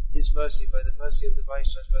His mercy, by the mercy of the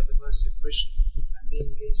Vaishnavas, by the mercy of Krishna, I'm being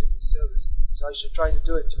engaged in this service. So I should try to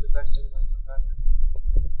do it to the best of my capacity.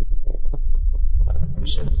 We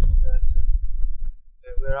should think that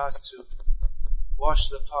we're asked to wash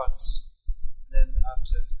the pots, and then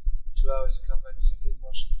after 2 hours you come back and say, you didn't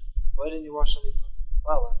wash it. Why didn't you wash any pot?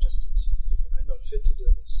 Well, I'm just insignificant. I'm not fit to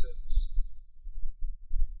do this service.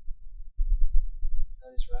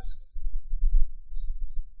 That is rascal.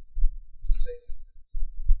 To say that.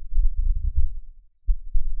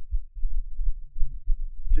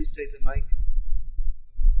 Please take the mic.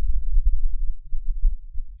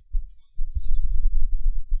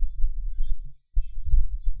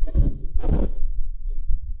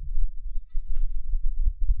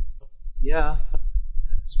 Yeah,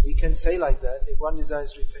 we can say like that. If one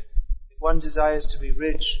desires to be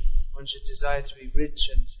rich, one should desire to be rich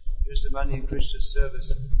and use the money in Krishna's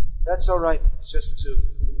service. That's all right.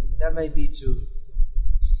 That may be to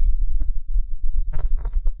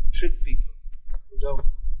trick people who don't.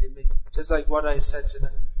 Just like what I said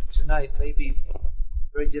tonight may be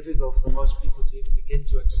very difficult for most people to even begin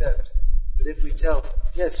to accept. But if we tell,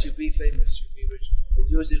 yes, you be famous, you be rich, but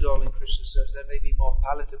use it all in Krishna's service, that may be more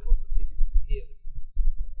palatable for people to hear.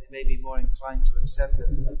 They may be more inclined to accept it.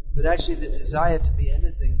 But actually the desire to be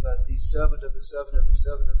anything but the servant of the servant of the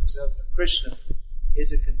servant of the servant of Krishna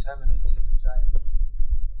is a contaminated desire.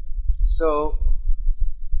 So,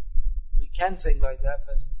 we can think like that,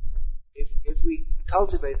 but if we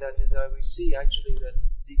cultivate that desire, we see actually that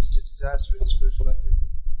leads to disaster in spiritual life if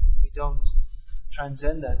we don't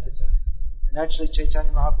transcend that desire. And actually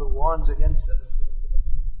Chaitanya Mahaprabhu warns against that.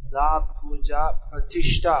 La puja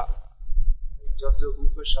pratishta jato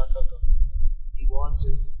upashakaga. He warns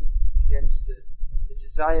against the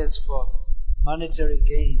desires for monetary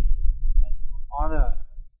gain and honor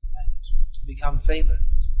and to become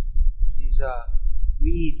famous. These are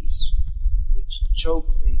weeds which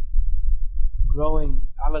choke the growing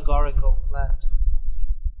allegorical plant of bhakti.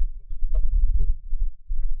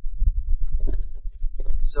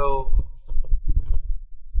 So,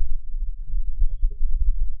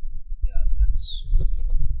 that's.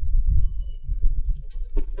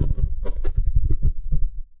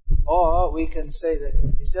 Or we can say that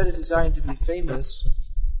instead of desiring to be famous,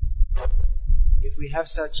 if we have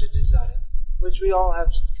such a desire, which we all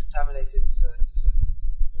have contaminated desires.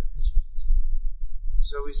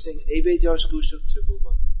 So we sing Ebe Josh Gushuk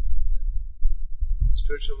Tabuva.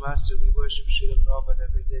 Spiritual master, we worship Srila Prabhupada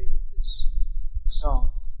every day with this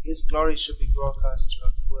song. His glory should be broadcast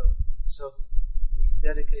throughout the world. So we can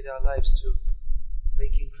dedicate our lives to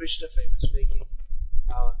making Krishna famous, making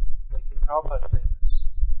Prabhupada famous.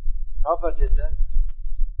 Prabhupada did that.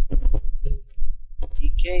 He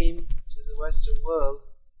came to the Western world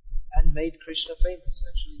and made Krishna famous.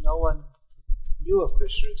 Actually, no one knew of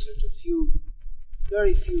Krishna except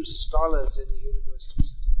very few scholars in the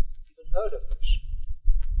universities even heard of Krishna.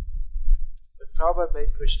 But Prabhupada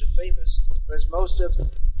made Krishna famous, whereas most of the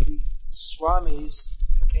Swamis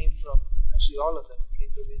came from, actually all of them came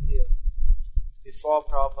from India before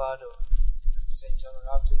Prabhupada or at the same time or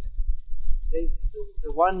after him.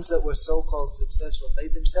 The ones that were so-called successful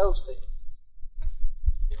made themselves famous.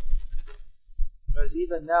 Whereas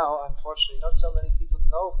even now, unfortunately, not so many people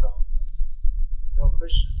know Prabhupada, know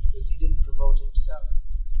Krishna, because he didn't promote himself.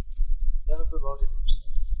 Never promoted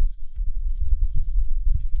himself.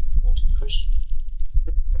 Promoted Krishna.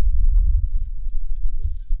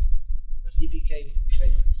 But he became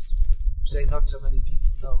famous. I'm saying not so many people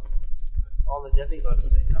know. But all the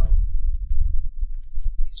demigods, they know.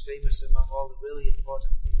 He's famous among all the really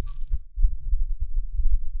important people.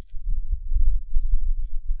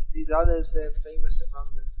 And these others, they're famous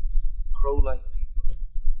among the crow-like people.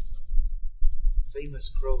 So, famous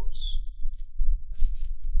crows.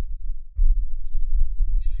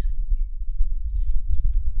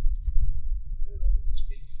 Everybody's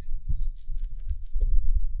being famous.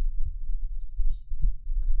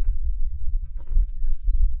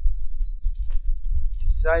 The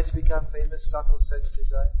desire to become famous, subtle sex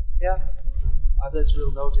desire. Yeah, others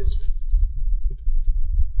will notice me.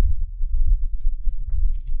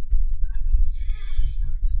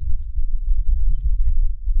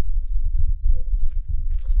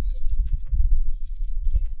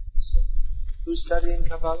 Who's studying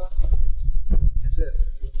Kabbalah? Is it?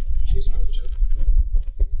 She's my joke.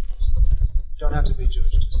 don't have to be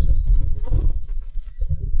Jewish to study.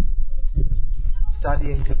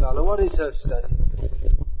 Studying Kabbalah. What is her study?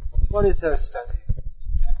 What is her study?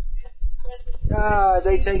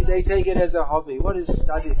 They take it as a hobby. What is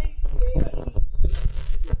study? They are attracted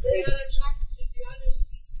to the other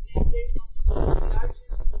seats and they don't follow the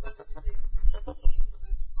artists because they can see anything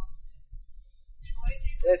about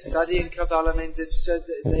They're studying Kabbalah means it's just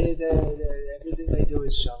everything they do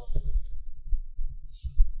is shalom.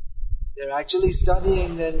 They're actually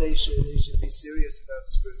studying, then they should be serious about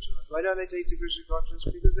spiritual life. Why don't they take to Krishna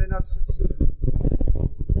consciousness? Because they're not sincere.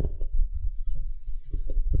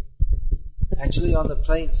 Actually, on the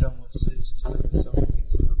plane, someone was telling me so many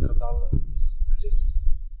things about Kabbalah. I just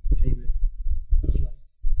came in on the flight.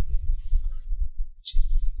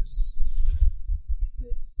 He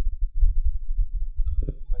was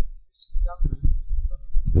quite young,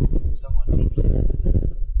 someone deeply.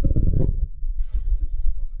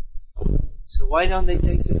 So why don't they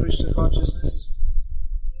take to Krishna consciousness?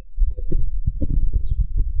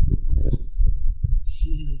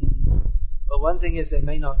 But one thing is they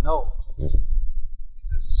may not know.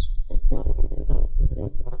 Because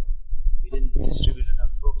we didn't distribute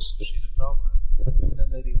enough books of Srila Prabhupada. That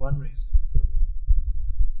may be one reason.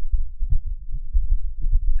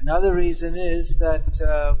 Another reason is that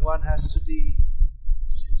one has to be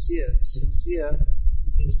sincere. Sincere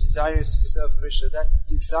means desirous to serve Krishna. That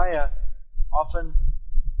desire often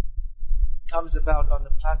comes about on the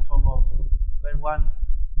platform of when one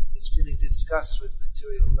is feeling disgust with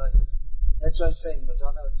material life. That's why I'm saying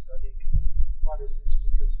Madonna is studying. What is this?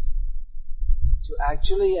 Because to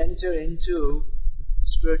actually enter into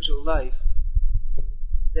spiritual life,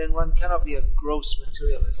 then one cannot be a gross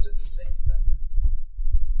materialist at the same time.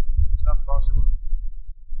 It's not possible.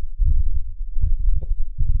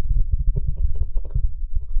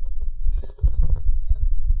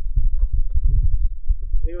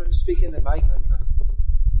 We were speaking in the mic, I can't.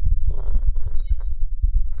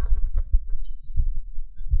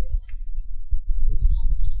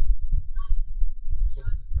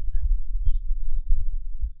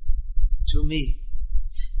 To me.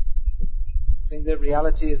 You think that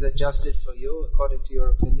reality is adjusted for you according to your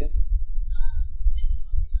opinion?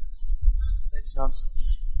 That's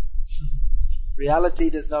nonsense. Reality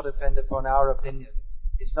does not depend upon our opinion.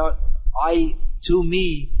 It's not, to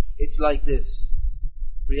me, it's like this.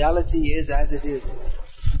 Reality is as it is.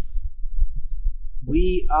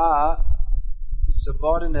 We are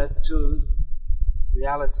subordinate to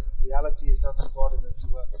reality. Reality is not subordinate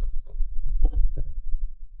to us.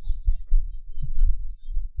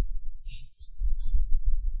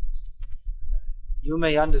 You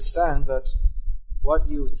may understand, but what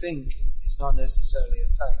you think is not necessarily a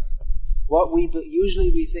fact.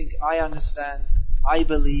 Usually we think, I understand, I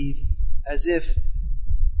believe, as if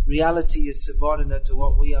reality is subordinate to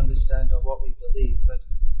what we understand or what we believe, but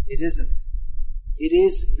it isn't.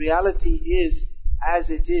 Reality is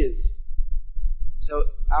as it is. So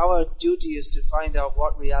our duty is to find out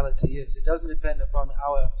what reality is. It doesn't depend upon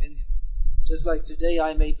our opinion. Just like today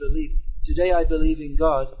I believe in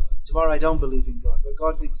God, tomorrow I don't believe in God. But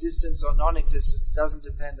God's existence or non-existence doesn't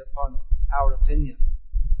depend upon our opinion.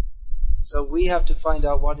 So we have to find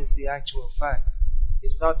out what is the actual fact.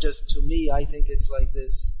 It's not just to me, I think it's like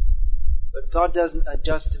this. But God doesn't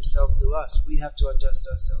adjust Himself to us. We have to adjust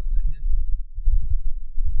ourselves to Him.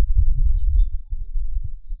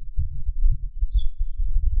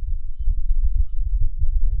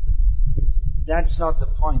 That's not the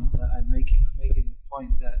point that I'm making. I'm making the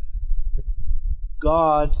point that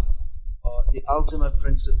God, or the ultimate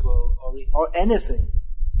principle, or anything,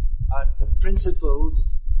 are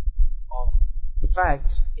principles or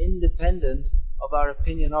facts independent of our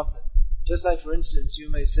opinion of them. Just like, for instance, you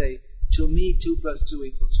may say, to me 2 + 2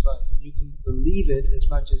 = 5. And you can believe it as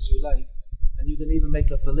much as you like, and you can even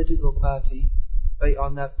make a political party based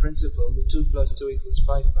on that principle, the 2 + 2 = 5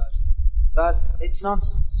 party. But it's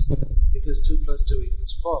nonsense, because 2 + 2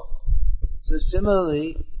 = 4. So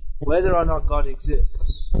similarly, whether or not God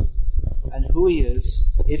exists, and who He is,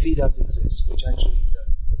 if He does exist, which actually He does.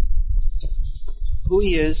 Who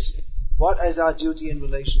He is, what is our duty in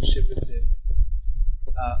relationship with Him,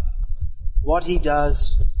 what He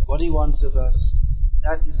does, what He wants of us,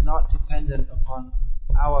 that is not dependent upon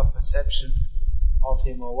our perception of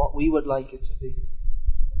Him or what we would like it to be.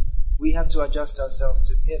 We have to adjust ourselves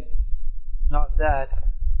to Him, not that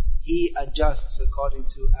He adjusts according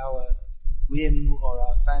to our whim or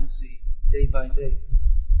our fancy day by day.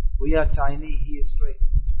 We are tiny, He is great.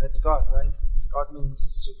 That's God, right? God means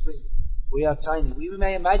supreme. We are tiny. We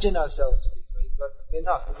may imagine ourselves to be great, but we're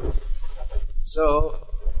not. So,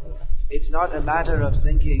 it's not a matter of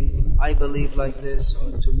thinking, I believe like this,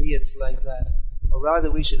 or to me it's like that. Or rather,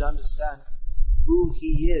 we should understand who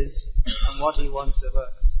He is and what He wants of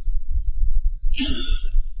us.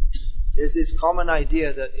 There's this common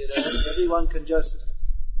idea that everyone can just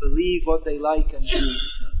believe what they like and do.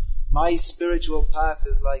 My spiritual path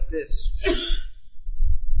is like this.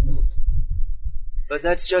 But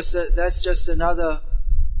that's just another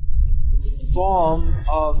form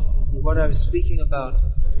of what I was speaking about.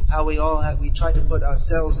 How we try to put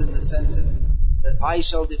ourselves in the center. That I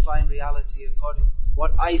shall define reality according to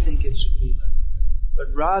what I think it should be like. But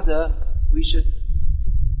rather, we should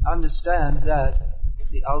understand that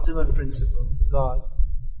the ultimate principle, God,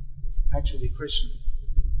 actually Krishna,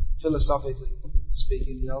 philosophically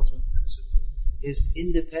speaking, the ultimate principle, is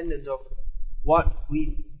independent of what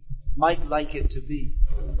we might like it to be.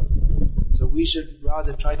 So we should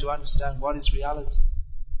rather try to understand what is reality,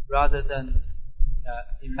 rather than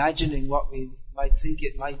imagining what we might think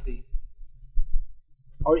it might be.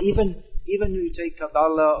 Or even you take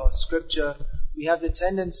Kabbalah or scripture, we have the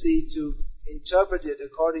tendency to interpret it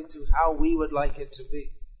according to how we would like it to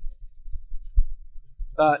be.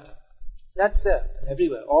 But that's there,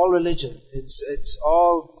 everywhere. All religion. It's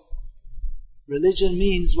all... Religion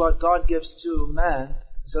means what God gives to man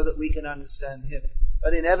so that we can understand Him.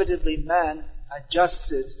 But inevitably man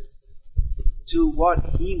adjusts it to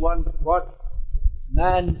what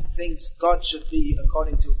man thinks God should be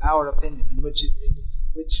according to our opinion, in which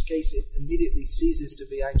case it immediately ceases to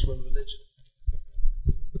be actual religion.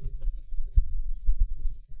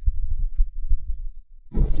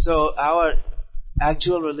 So our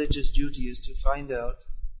actual religious duty is to find out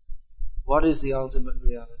what is the ultimate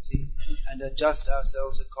reality and adjust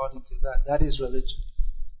ourselves according to that. That is religion.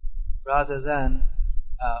 Rather than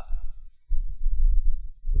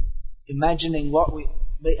imagining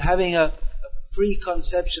having a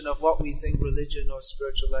preconception of what we think religion or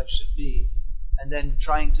spiritual life should be, and then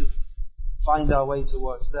trying to find our way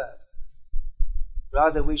towards that.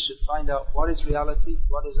 Rather, we should find out what is reality,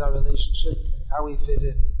 what is our relationship, how we fit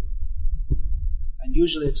in. And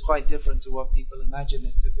usually it's quite different to what people imagine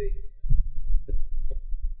it to be.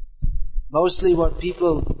 Mostly what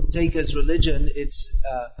people take as religion, it's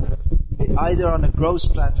either on a gross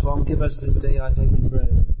platform, give us this day our daily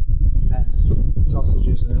bread, and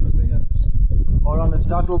sausages and everything else. Or on a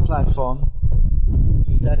subtle platform,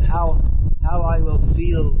 that how I will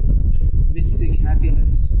feel mystic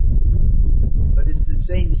happiness. But it's the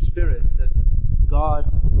same spirit that God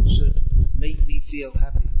should make me feel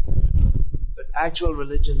happy. But actual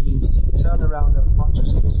religion means to turn around our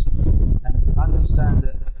consciousness and understand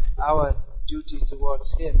that our duty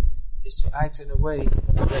towards Him is to act in a way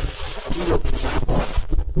that He will be satisfied.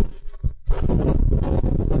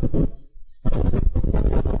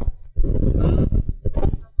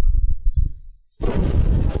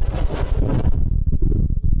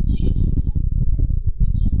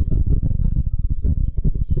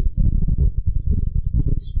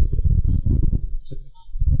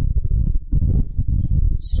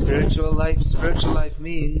 Spiritual life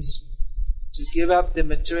means to give up the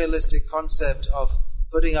materialistic concept of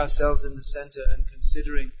putting ourselves in the center and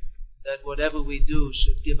considering that whatever we do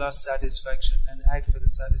should give us satisfaction and act for the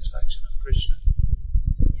satisfaction of Krishna.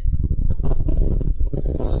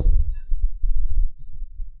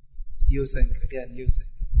 You think.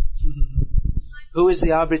 Who is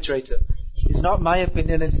the arbitrator? It's not my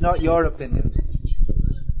opinion, it's not your opinion.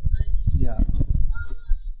 Yeah.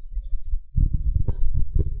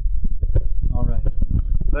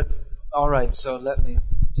 Alright, so let me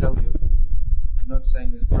tell you. I'm not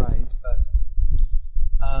saying this pride,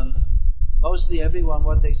 but mostly everyone,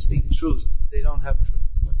 what they speak truth, they don't have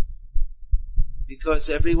truth. Because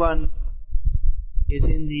everyone is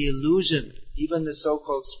in the illusion, even the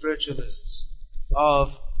so-called spiritualists,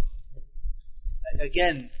 of,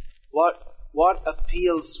 again, what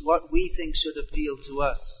appeals, what we think should appeal to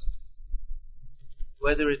us.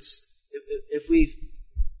 Whether it's, if we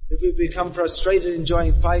become frustrated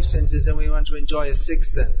enjoying 5 senses, then we want to enjoy a 6th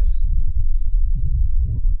sense.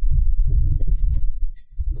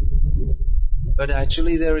 But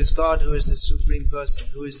actually there is God who is the Supreme Person,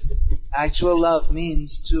 who is actual love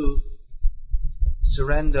means to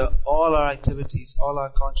surrender all our activities, all our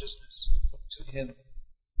consciousness to Him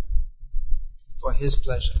for His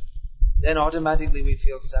pleasure. Then automatically we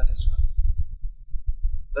feel satisfied.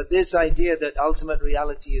 But this idea that ultimate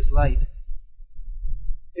reality is light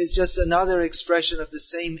is just another expression of the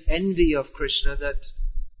same envy of Krishna that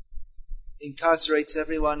incarcerates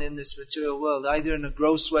everyone in this material world, either in a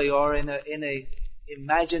gross way or in a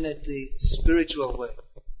imaginatively spiritual way,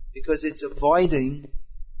 because it's avoiding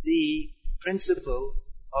the principle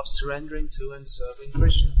of surrendering to and serving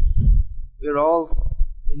Krishna. we're all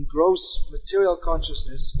in gross material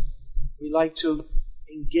consciousness. We like to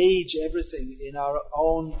engage everything in our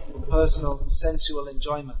own personal sensual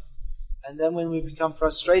enjoyment. And then when we become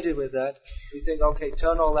frustrated with that, we think, okay,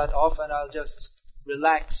 turn all that off and I'll just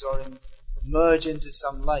relax or merge into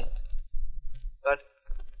some light. But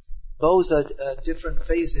both are different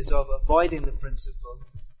phases of avoiding the principle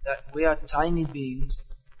that we are tiny beings.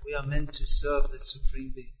 We are meant to serve the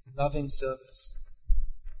Supreme Being, loving service.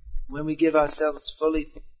 When we give ourselves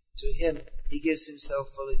fully to Him, He gives Himself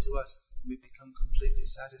fully to us. We become completely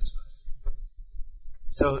satisfied.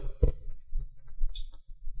 So,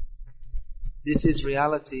 this is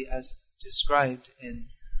reality as described in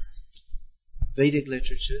Vedic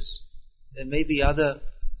literatures. There may be other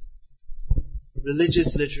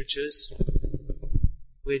religious literatures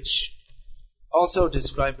which also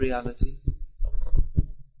describe reality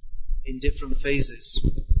in different phases.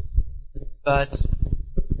 But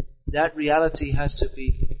that reality has to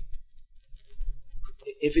be,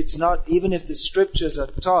 if it's not, even if the scriptures are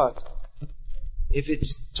taught, if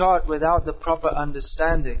it's taught without the proper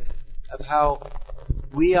understanding of how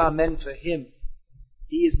we are meant for Him,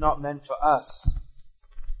 He is not meant for us.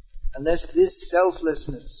 Unless this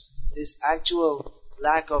selflessness, this actual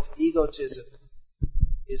lack of egotism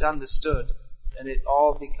is understood, then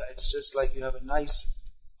it's just like you have a nice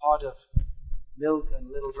pot of milk and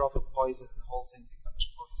a little drop of poison, and the whole thing becomes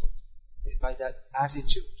poisoned. By that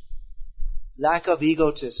attitude. Lack of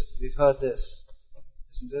egotism. We've heard this,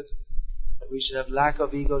 isn't it? That we should have lack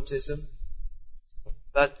of egotism.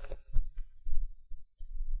 But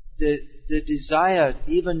the desire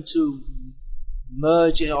even to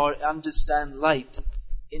merge in or understand light,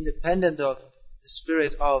 independent of the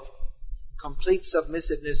spirit of complete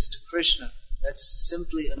submissiveness to Krishna, that's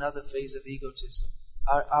simply another phase of egotism.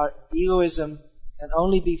 Our egoism can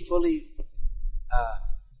only be fully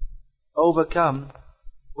overcome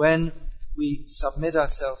when we submit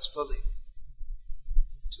ourselves fully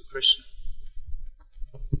to Krishna.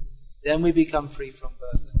 Then we become free from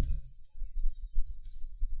birth and death.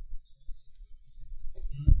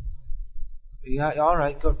 Yeah,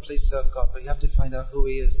 alright, good, please serve God, but you have to find out who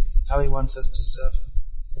He is, how He wants us to serve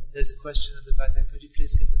Him. There's a question at the back there. Could you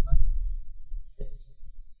please give the mic?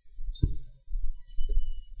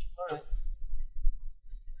 Alright.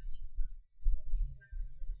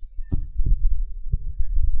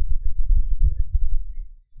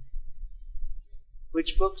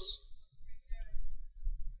 Which books?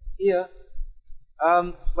 Here.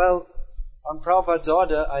 Well, on Prabhupada's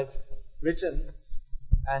order, I've written,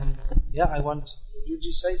 and yeah, did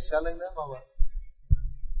you say selling them or what?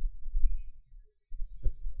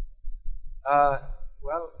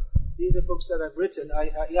 Well, these are books that I've written.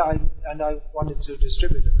 I wanted to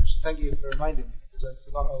distribute them. Thank you for reminding me, because I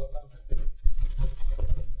forgot all about it.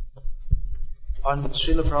 On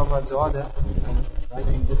Srila Prabhupada's order, I'm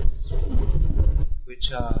writing books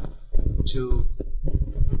which are to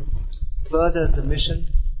further the mission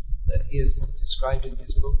that he has described in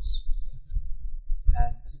his books.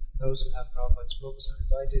 And those who have Prabhupada's books are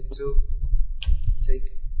invited to take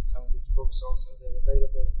some of these books also. They're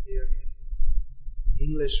available here in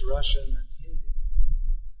English, Russian, and Hindi.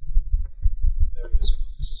 Various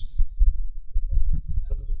books.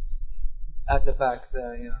 At the back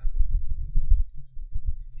there, yeah.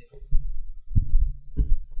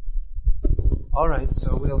 Alright,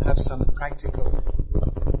 so we'll have some practical.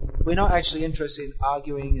 We're not actually interested in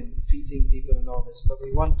arguing and defeating people and all this, but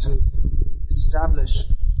we want to establish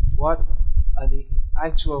what are the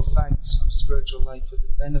actual facts of spiritual life for the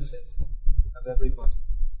benefit of everybody.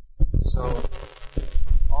 So,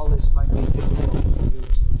 all this might be difficult for you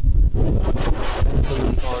to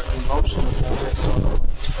mentally or emotionally digest all at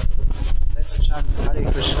once. Let's chant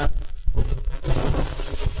Hare Krishna.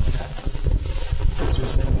 As we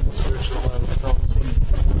say in the spiritual world, it's all singing.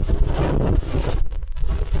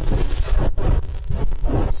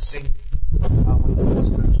 Sing our way to the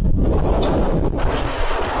spiritual world.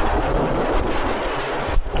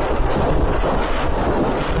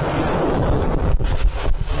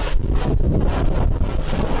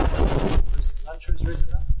 The mantra is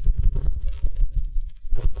written up.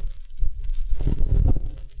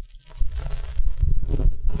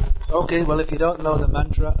 Okay, well, if you don't know the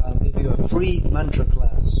mantra, I'll give you a free mantra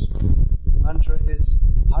class. The mantra is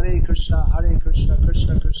Hare Krishna,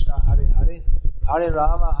 Krishna Krishna, Hare Hare, Hare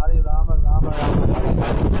Rama, Rama Rama, Hare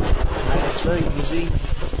Hare. And it's very easy.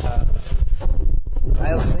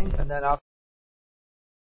 I'll sing, and then after